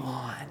hang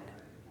on.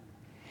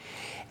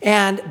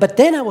 But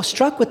then I was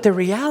struck with the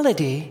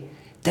reality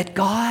that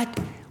God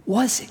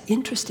was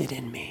interested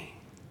in me.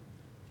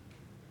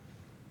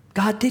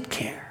 God did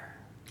care.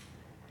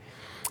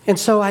 And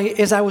so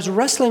as I was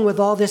wrestling with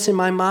all this in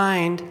my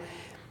mind,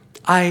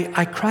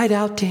 I cried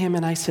out to him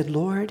and I said,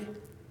 Lord,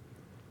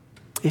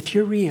 if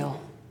you're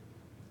real,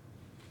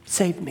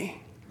 save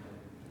me.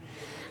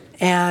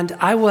 And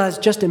I was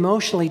just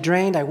emotionally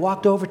drained. I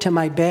walked over to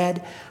my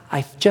bed.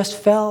 I just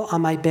fell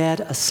on my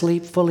bed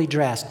asleep, fully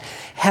dressed.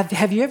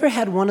 Have you ever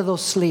had one of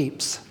those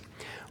sleeps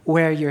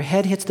where your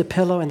head hits the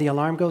pillow and the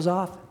alarm goes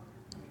off?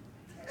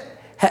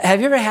 Have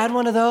you ever had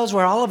one of those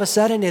where all of a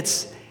sudden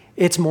it's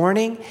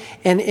morning?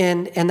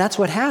 And that's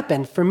what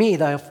happened for me.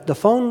 The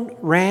phone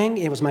rang.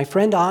 It was my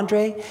friend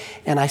Andre,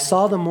 and I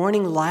saw the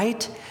morning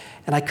light,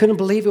 and I couldn't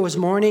believe it was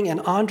morning,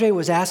 and Andre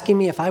was asking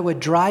me if I would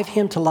drive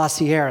him to La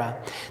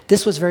Sierra.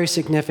 This was very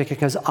significant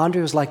because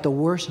Andre was like the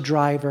worst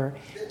driver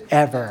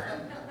ever.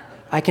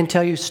 I can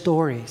tell you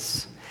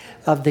stories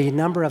of the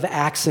number of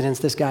accidents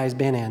this guy's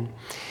been in.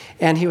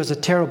 And he was a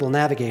terrible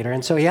navigator.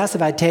 And so he asked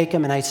if I'd take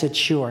him, and I said,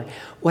 sure.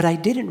 What I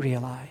didn't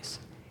realize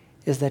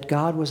is that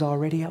God was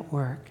already at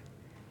work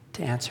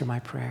to answer my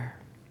prayer.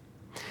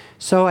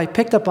 So I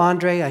picked up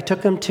Andre. I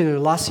took him to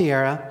La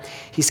Sierra.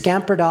 He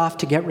scampered off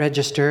to get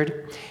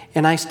registered.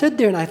 And I stood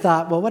there and I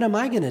thought, well, what am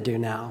I going to do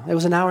now? It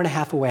was an hour and a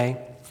half away.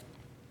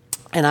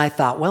 And I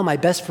thought, well, my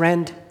best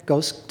friend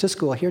goes to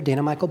school here,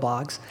 Dana Michael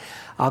Boggs.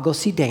 I'll go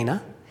see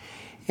Dana.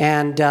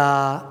 And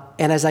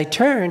as I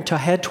turned to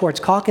head towards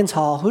Calkins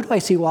Hall, who do I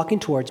see walking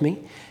towards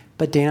me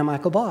but Dana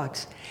Michael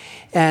Boggs?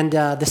 And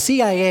the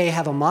CIA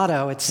have a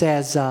motto. It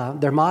says,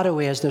 their motto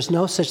is, there's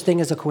no such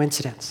thing as a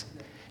coincidence.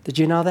 Did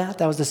you know that?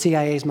 That was the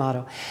CIA's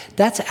motto.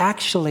 That's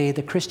actually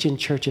the Christian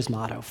church's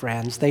motto,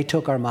 friends. They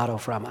took our motto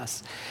from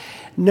us.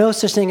 No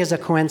such thing as a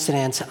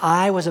coincidence.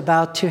 I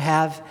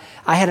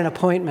had an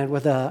appointment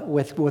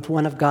with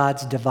one of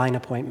God's divine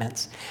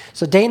appointments.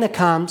 So Dana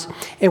comes,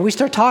 and we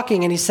start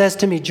talking, and he says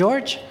to me,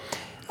 George,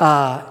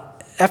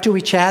 after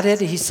we chatted,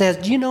 he says,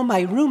 do you know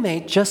my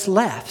roommate just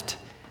left?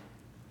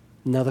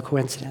 Another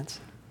coincidence.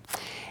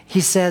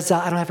 He says,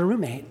 I don't have a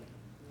roommate.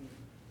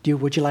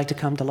 Would you like to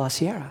come to La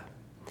Sierra?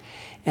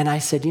 And I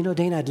said,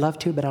 Dana, I'd love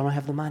to, but I don't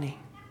have the money.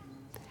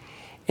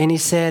 And he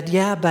said,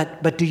 yeah,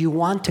 but do you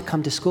want to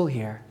come to school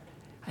here?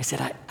 I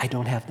said, I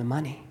don't have the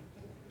money.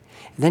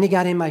 And then he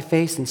got in my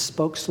face and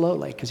spoke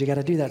slowly, because you got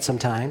to do that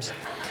sometimes.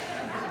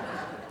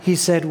 He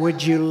said,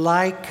 would you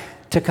like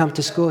to come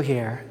to school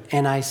here?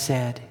 And I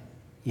said,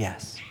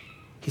 yes.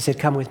 He said,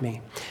 come with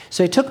me.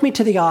 So he took me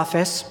to the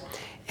office,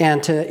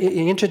 and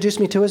he introduced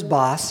me to his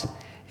boss.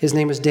 His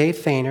name was Dave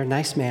Fainer,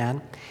 nice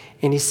man.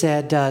 And he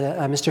said,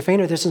 Mr.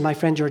 Fainer, this is my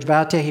friend George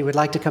Baute. He would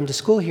like to come to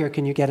school here.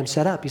 Can you get him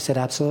set up? He said,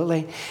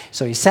 absolutely.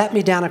 So he sat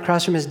me down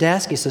across from his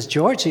desk. He says,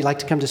 George, so you'd like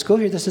to come to school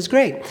here? This is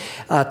great.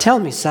 Tell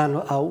me, son,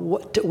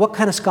 what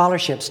kind of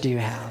scholarships do you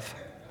have?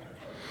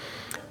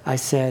 I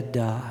said,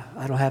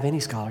 I don't have any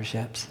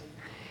scholarships.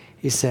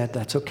 He said,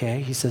 that's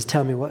okay. He says,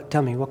 tell me, what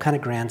kind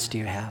of grants do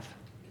you have?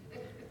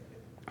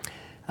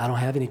 I don't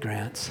have any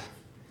grants.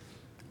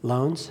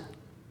 Loans?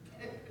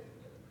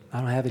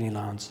 I don't have any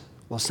loans.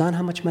 Well, son,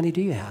 how much money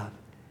do you have?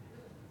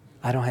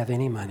 I don't have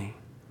any money.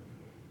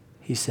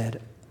 He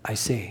said, I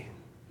see.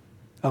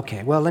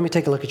 Okay, well, let me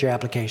take a look at your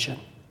application.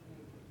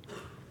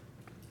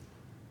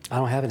 I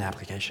don't have an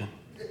application.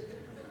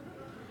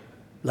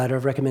 Letter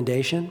of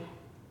recommendation?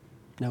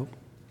 Nope.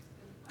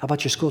 How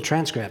about your school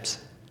transcripts?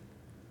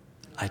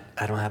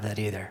 I don't have that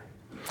either.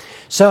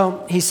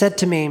 So he said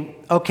to me,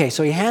 okay,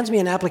 so he hands me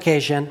an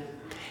application,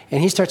 and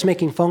he starts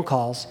making phone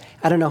calls.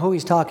 I don't know who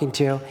he's talking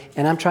to,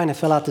 and I'm trying to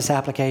fill out this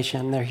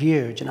application. They're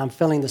huge, and I'm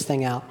filling this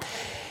thing out.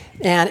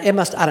 And it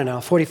must,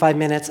 45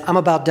 minutes. I'm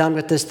about done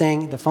with this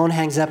thing. The phone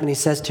hangs up, and he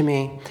says to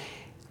me,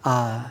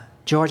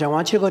 George, I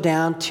want you to go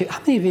down to, how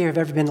many of you have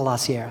ever been to La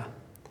Sierra?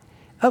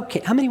 Okay,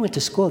 how many went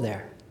to school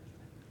there?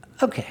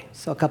 Okay,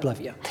 so a couple of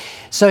you.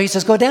 So he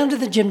says, go down to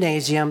the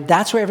gymnasium.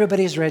 That's where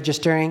everybody's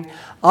registering.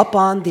 Up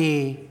on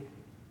the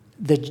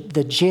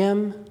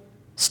gym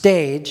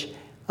stage,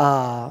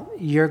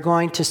 you're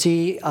going to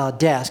see a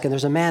desk, and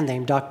there's a man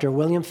named Dr.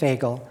 William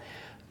Fagel.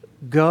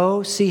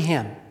 Go see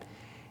him.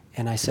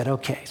 And I said,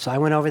 okay. So I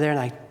went over there, and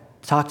I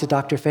talked to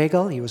Dr.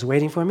 Fagel. He was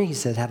waiting for me. He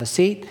said, have a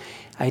seat.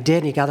 I did,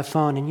 and he got the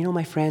phone. And you know,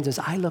 my friends, as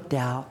I looked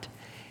out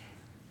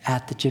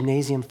at the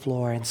gymnasium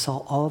floor and saw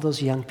all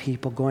those young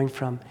people going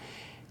from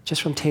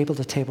table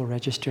to table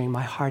registering,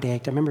 my heart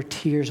ached. I remember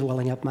tears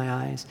welling up my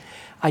eyes.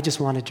 I just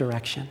wanted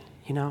direction,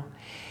 you know.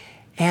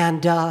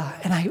 And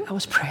I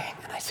was praying,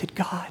 and I said,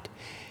 God,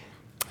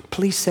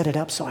 please set it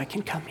up so I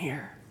can come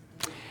here.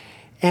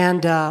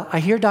 And I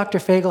hear Dr.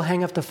 Fagel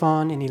hang up the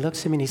phone, and he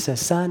looks at me and he says,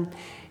 son,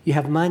 you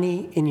have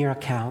money in your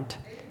account.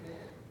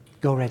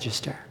 Go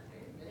register.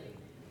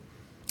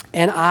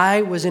 And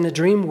I was in a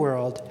dream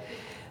world.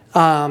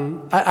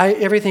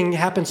 Everything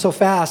happened so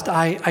fast,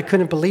 I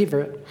couldn't believe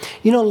it.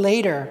 You know,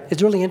 later,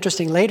 it's really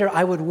interesting, later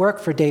I would work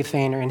for Dave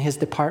Feiner in his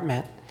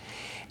department.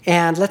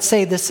 And let's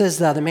say this is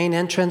the main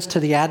entrance to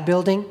the ad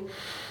building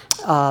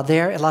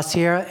there at La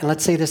Sierra. And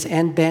let's say this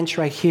end bench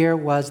right here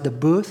was the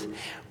booth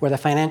where the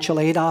financial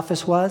aid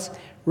office was.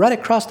 Right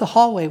across the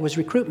hallway was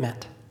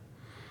recruitment,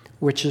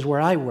 which is where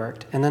I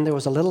worked. And then there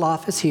was a little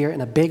office here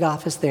and a big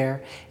office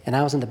there, and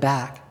I was in the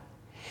back.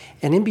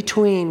 And in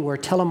between were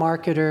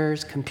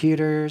telemarketers,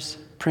 computers,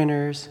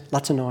 printers,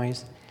 lots of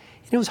noise.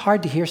 And it was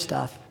hard to hear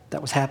stuff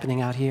that was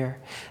happening out here.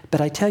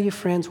 But I tell you,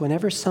 friends,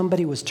 whenever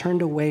somebody was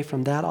turned away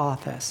from that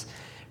office,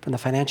 from the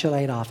financial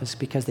aid office,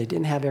 because they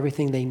didn't have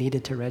everything they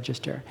needed to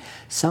register,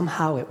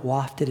 somehow it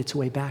wafted its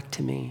way back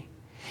to me.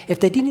 If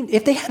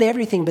they had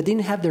everything but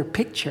didn't have their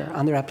picture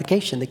on their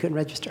application, they couldn't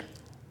register.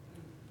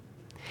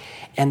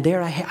 And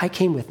there I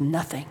came with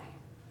nothing.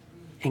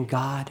 And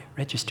God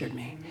registered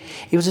me.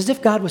 It was as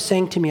if God was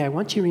saying to me, I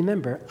want you to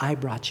remember, I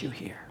brought you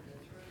here.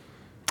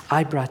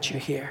 I brought you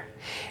here.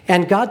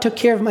 And God took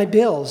care of my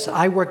bills.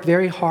 I worked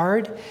very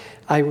hard.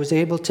 I was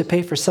able to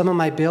pay for some of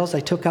my bills. I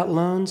took out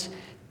loans,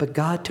 but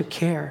God took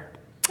care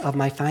of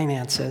my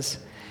finances.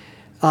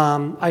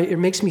 It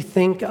makes me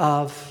think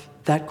of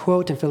that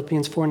quote in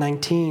Philippians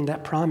 4:19,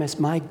 that promise,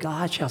 my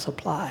God shall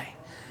supply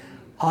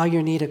all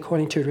your need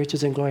according to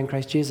riches and glory in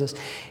Christ Jesus.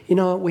 You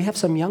know, we have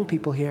some young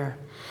people here.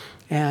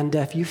 And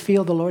if you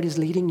feel the Lord is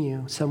leading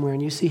you somewhere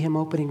and you see him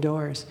opening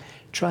doors,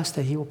 trust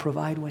that he will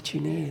provide what you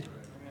need.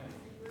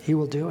 He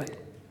will do it.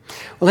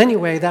 Well,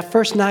 anyway, that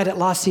first night at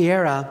La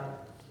Sierra,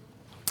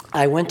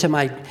 I went to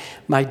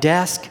my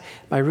desk.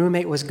 My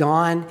roommate was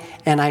gone,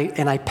 and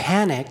I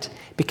panicked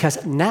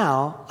because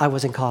now I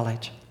was in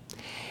college.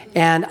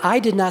 And I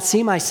did not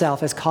see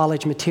myself as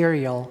college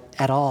material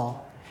at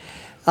all.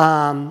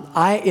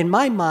 In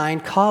my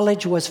mind,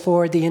 college was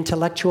for the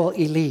intellectual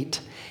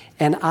elite.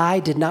 And I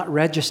did not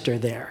register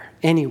there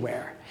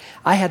anywhere.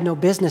 I had no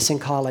business in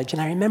college.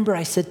 And I remember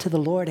I said to the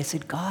Lord, I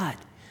said, God,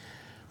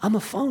 I'm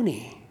a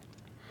phony.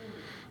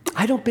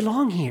 I don't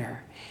belong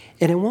here.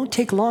 And it won't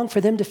take long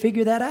for them to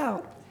figure that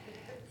out.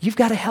 You've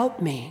got to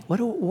help me.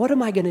 What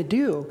am I going to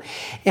do?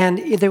 And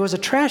there was a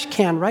trash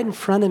can right in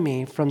front of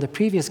me from the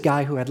previous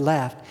guy who had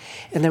left.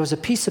 And there was a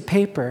piece of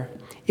paper.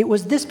 It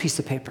was this piece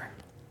of paper.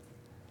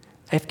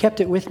 I've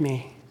kept it with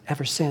me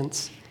ever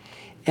since.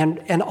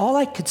 And all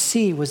I could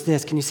see was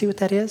this. Can you see what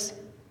that is?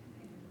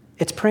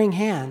 It's praying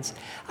hands.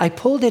 I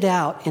pulled it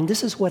out, and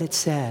this is what it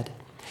said.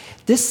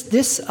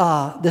 This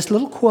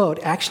little quote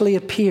actually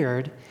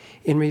appeared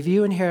in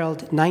Review and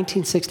Herald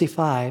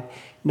 1965.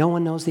 No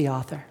one knows the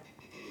author.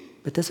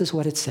 But this is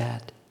what it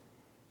said.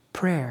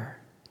 Prayer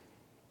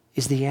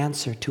is the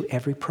answer to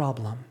every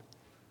problem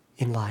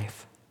in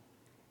life.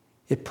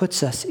 It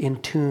puts us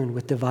in tune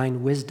with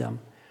divine wisdom,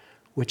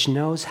 which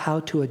knows how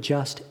to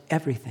adjust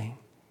everything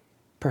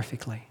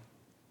perfectly.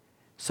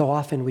 So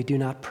often we do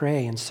not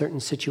pray in certain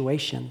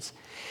situations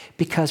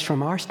because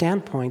from our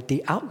standpoint,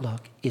 the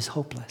outlook is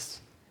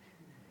hopeless.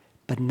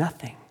 But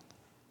nothing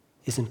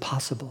is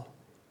impossible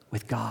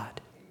with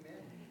God.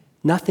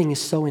 Nothing is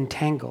so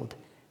entangled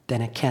that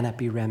it cannot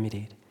be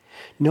remedied.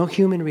 No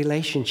human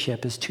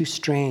relationship is too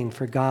strained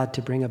for God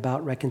to bring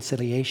about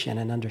reconciliation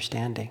and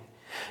understanding.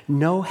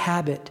 No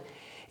habit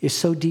is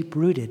so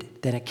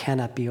deep-rooted that it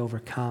cannot be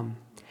overcome.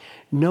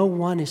 No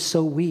one is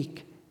so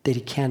weak that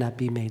he cannot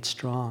be made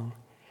strong.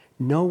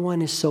 No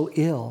one is so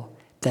ill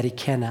that he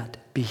cannot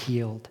be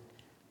healed.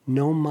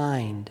 No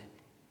mind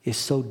is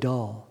so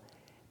dull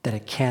that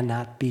it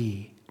cannot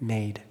be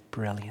made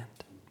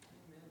brilliant.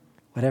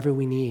 Whatever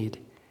we need,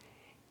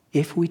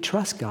 if we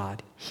trust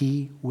God,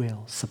 he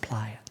will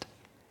supply it.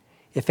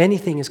 If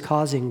anything is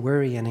causing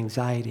worry and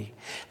anxiety,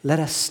 let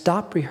us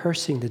stop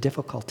rehearsing the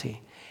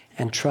difficulty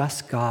and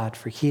trust God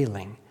for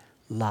healing,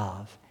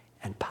 love,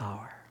 and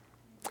power.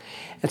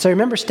 And so I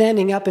remember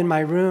standing up in my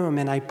room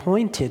and I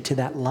pointed to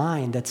that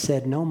line that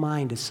said, no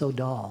mind is so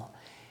dull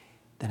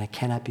that it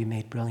cannot be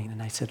made brilliant.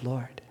 And I said,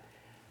 Lord,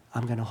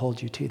 I'm going to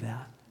hold you to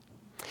that.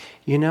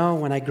 You know,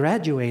 when I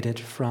graduated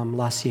from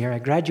La Sierra, I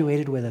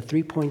graduated with a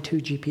 3.2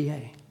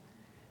 GPA.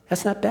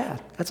 That's not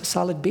bad. That's a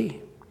solid B.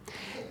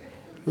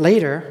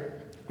 Later,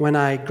 when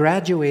I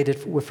graduated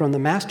from the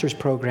master's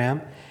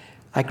program,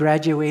 I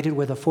graduated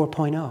with a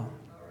 4.0.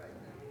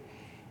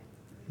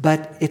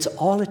 But it's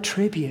all a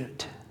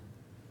tribute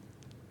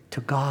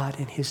to God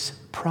and his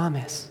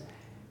promise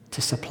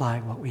to supply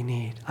what we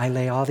need. I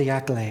lay all the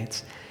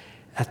accolades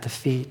at the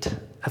feet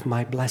of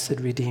my blessed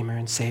Redeemer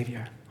and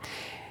Savior.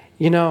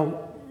 You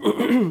know,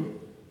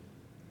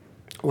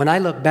 when I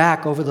look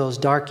back over those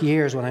dark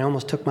years when I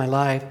almost took my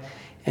life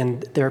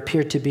and there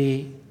appeared to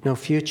be no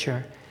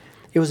future,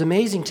 it was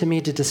amazing to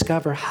me to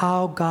discover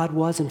how God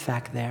was in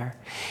fact there.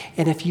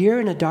 And if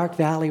you're in a dark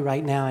valley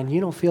right now and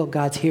you don't feel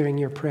God's hearing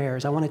your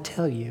prayers, I want to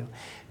tell you,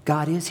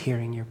 God is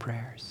hearing your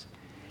prayers.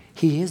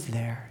 He is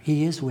there.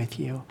 He is with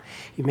you.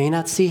 You may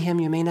not see him,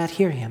 you may not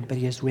hear him, but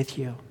he is with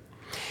you.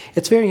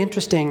 It's very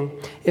interesting.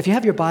 If you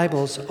have your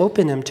Bibles,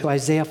 open them to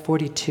Isaiah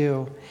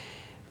 42.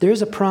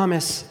 There's a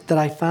promise that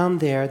I found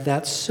there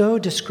that so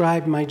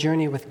described my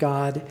journey with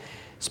God,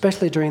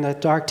 especially during that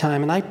dark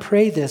time. And I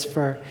pray this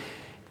for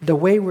the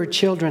wayward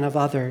children of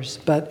others,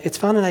 but it's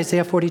found in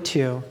Isaiah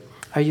 42.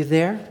 Are you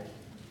there?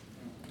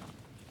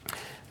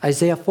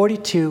 Isaiah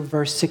 42,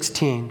 verse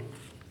 16.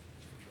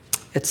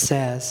 It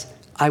says,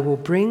 I will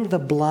bring the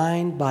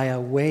blind by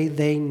a way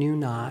they knew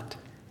not.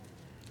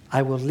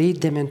 I will lead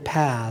them in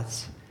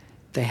paths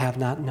they have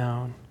not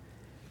known.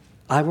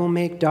 I will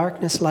make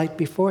darkness light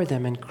before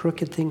them and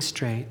crooked things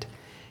straight.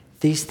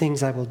 These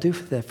things I will do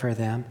for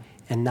them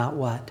and not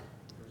what?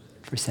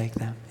 Forsake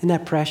them. Isn't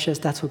that precious?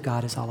 That's what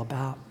God is all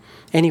about.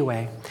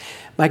 Anyway,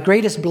 my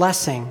greatest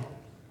blessing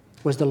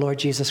was the Lord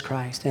Jesus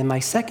Christ. And my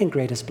second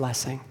greatest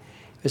blessing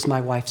was my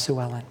wife, Sue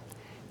Ellen,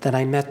 that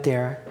I met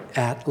there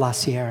at La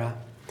Sierra.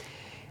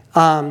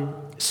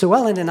 Sue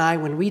Ellen and I,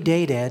 when we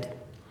dated,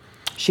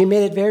 she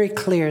made it very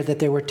clear that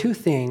there were two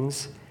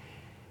things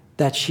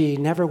that she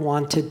never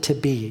wanted to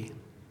be.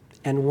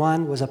 And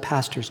one was a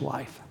pastor's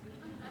wife.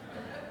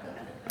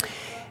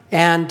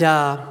 And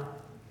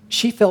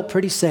she felt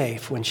pretty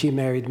safe when she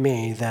married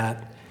me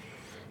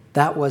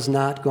that was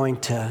not going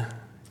to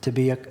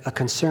be a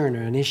concern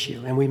or an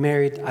issue. And we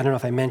married, I don't know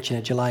if I mentioned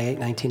it, July 8,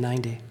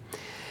 1990.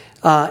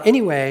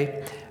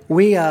 Anyway,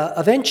 we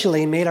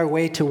eventually made our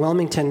way to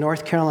Wilmington,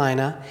 North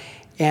Carolina,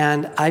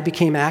 and I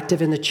became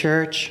active in the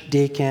church,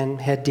 deacon,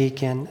 head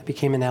deacon,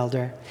 became an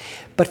elder.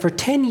 But for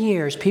 10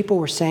 years, people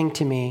were saying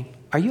to me,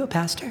 are you a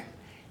pastor?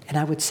 And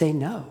I would say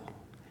no,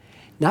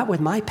 not with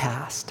my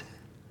past.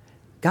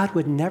 God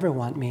would never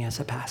want me as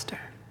a pastor.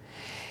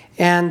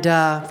 And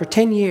for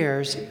 10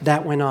 years,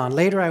 that went on.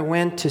 Later, I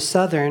went to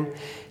Southern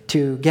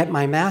to get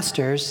my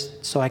master's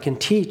so I can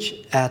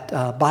teach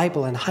at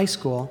Bible in high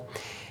school.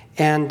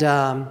 And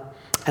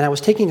I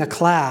was taking a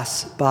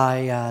class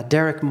by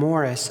Derek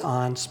Morris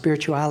on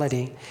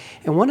spirituality.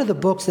 And one of the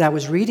books that I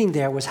was reading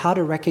there was How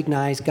to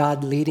Recognize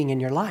God Leading in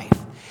Your Life.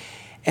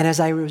 And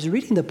as I was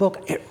reading the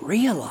book, I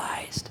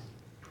realized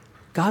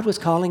God was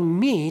calling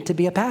me to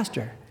be a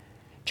pastor.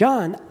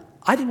 John,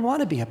 I didn't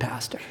want to be a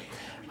pastor.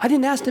 I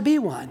didn't ask to be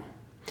one.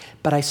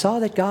 But I saw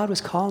that God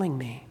was calling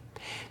me.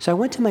 So I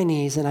went to my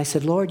knees and I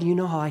said, Lord, you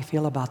know how I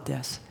feel about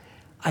this.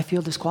 I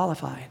feel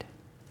disqualified.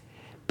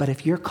 But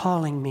if you're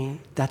calling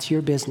me, that's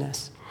your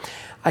business.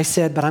 I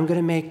said, but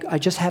I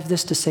just have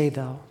this to say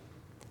though.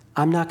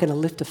 I'm not going to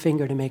lift a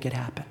finger to make it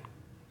happen.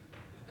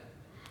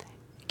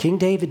 King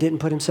David didn't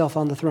put himself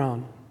on the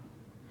throne.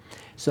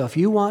 So if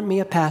you want me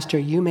a pastor,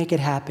 you make it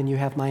happen, you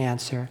have my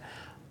answer.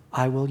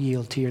 I will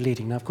yield to your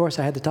leading. Now, of course,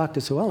 I had to talk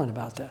to Sue Ellen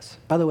about this.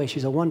 By the way,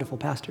 she's a wonderful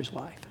pastor's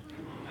wife.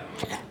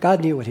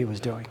 God knew what he was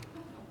doing.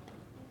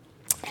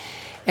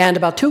 And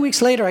about 2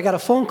 weeks later, I got a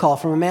phone call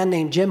from a man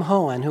named Jim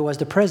Hohen, who was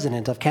the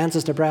president of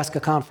Kansas-Nebraska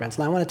Conference.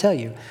 Now, I want to tell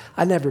you,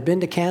 I'd never been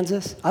to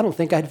Kansas. I don't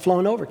think I'd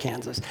flown over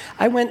Kansas.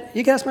 You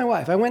can ask my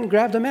wife. I went and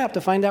grabbed a map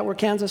to find out where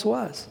Kansas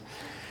was.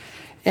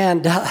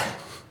 And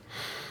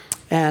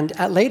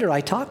later,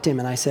 I talked to him,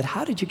 and I said,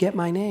 how did you get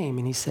my name?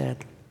 And he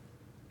said,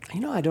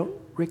 I don't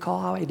recall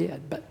how I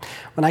did. But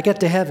when I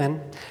get to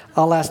heaven,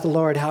 I'll ask the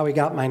Lord how he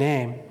got my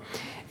name.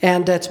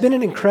 And it's been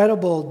an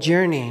incredible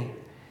journey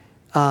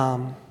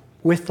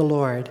with the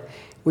Lord.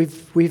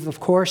 We've of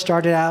course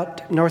started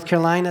out North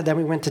Carolina, then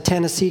we went to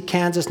Tennessee,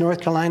 Kansas,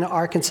 North Carolina,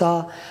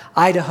 Arkansas,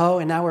 Idaho,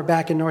 and now we're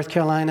back in North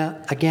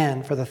Carolina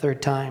again for the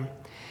third time.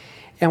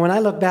 And when I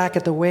look back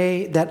at the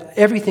way that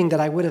everything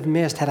that I would have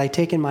missed had I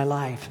taken my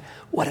life,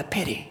 what a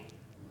pity.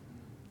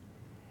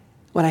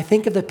 When I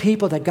think of the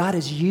people that God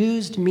has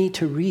used me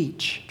to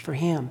reach for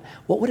Him,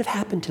 what would have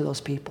happened to those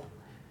people?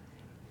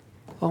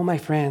 Oh, my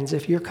friends,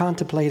 if you're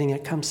contemplating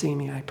it, come see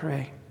me, I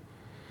pray.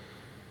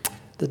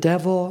 The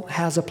devil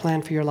has a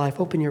plan for your life.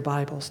 Open your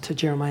Bibles to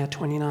Jeremiah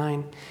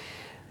 29.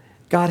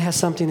 God has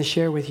something to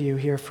share with you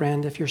here,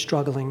 friend, if you're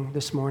struggling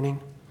this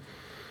morning.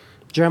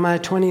 Jeremiah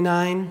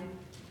 29,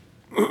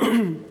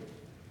 and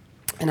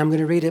I'm going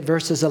to read it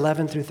verses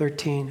 11 through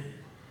 13.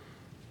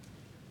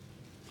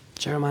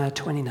 Jeremiah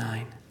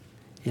 29,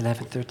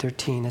 11 through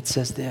 13. It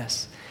says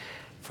this,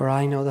 "For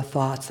I know the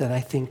thoughts that I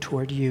think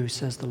toward you,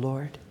 says the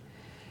Lord.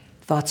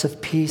 Thoughts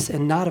of peace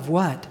and not of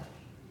what?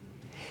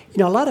 You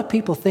know, a lot of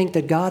people think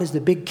that God is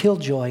the big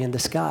killjoy in the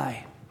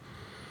sky.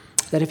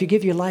 That if you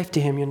give your life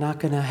to Him, you're not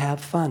going to have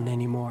fun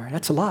anymore.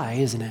 That's a lie,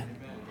 isn't it?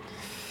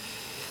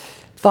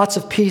 Thoughts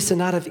of peace and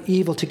not of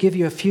evil, to give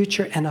you a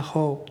future and a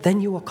hope.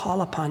 Then you will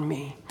call upon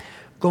me.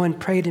 Go and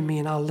pray to me,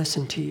 and I'll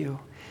listen to you.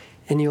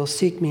 And you'll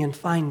seek me and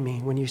find me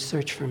when you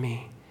search for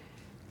me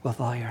with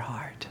all your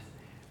heart."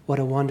 What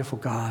a wonderful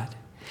God.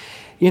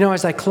 You know,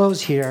 as I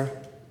close here,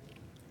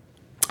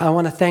 I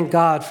want to thank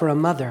God for a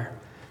mother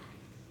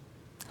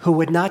who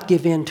would not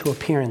give in to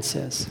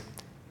appearances,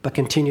 but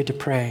continue to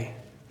pray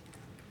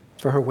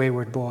for her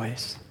wayward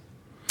boys.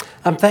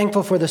 I'm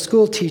thankful for the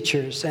school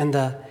teachers and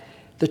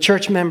the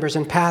church members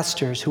and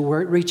pastors who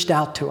reached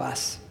out to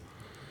us.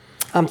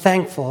 I'm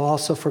thankful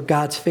also for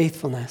God's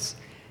faithfulness,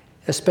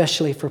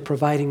 especially for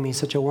providing me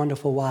such a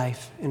wonderful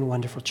wife and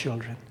wonderful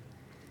children.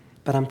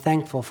 But I'm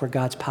thankful for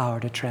God's power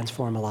to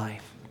transform a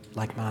life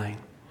like mine.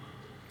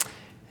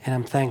 And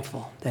I'm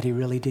thankful that He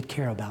really did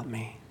care about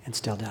me and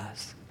still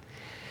does.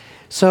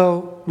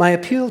 So my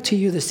appeal to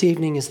you this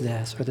evening is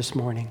this, or this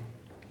morning.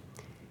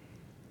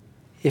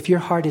 If your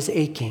heart is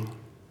aching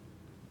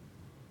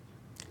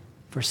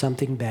for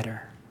something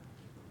better,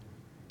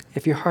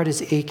 if your heart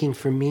is aching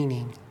for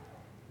meaning,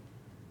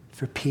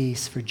 for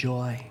peace, for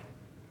joy,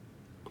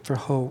 for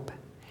hope,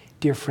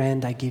 dear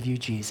friend, I give you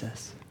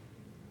Jesus.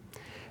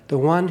 The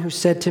one who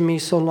said to me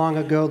so long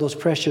ago those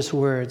precious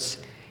words,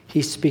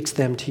 He speaks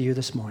them to you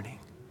this morning.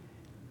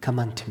 Come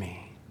unto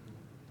me,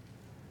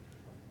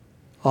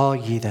 all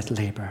ye that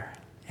labor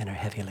and are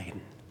heavy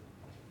laden,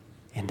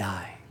 and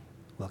I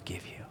will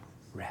give you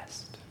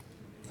rest.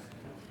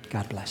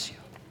 God bless you.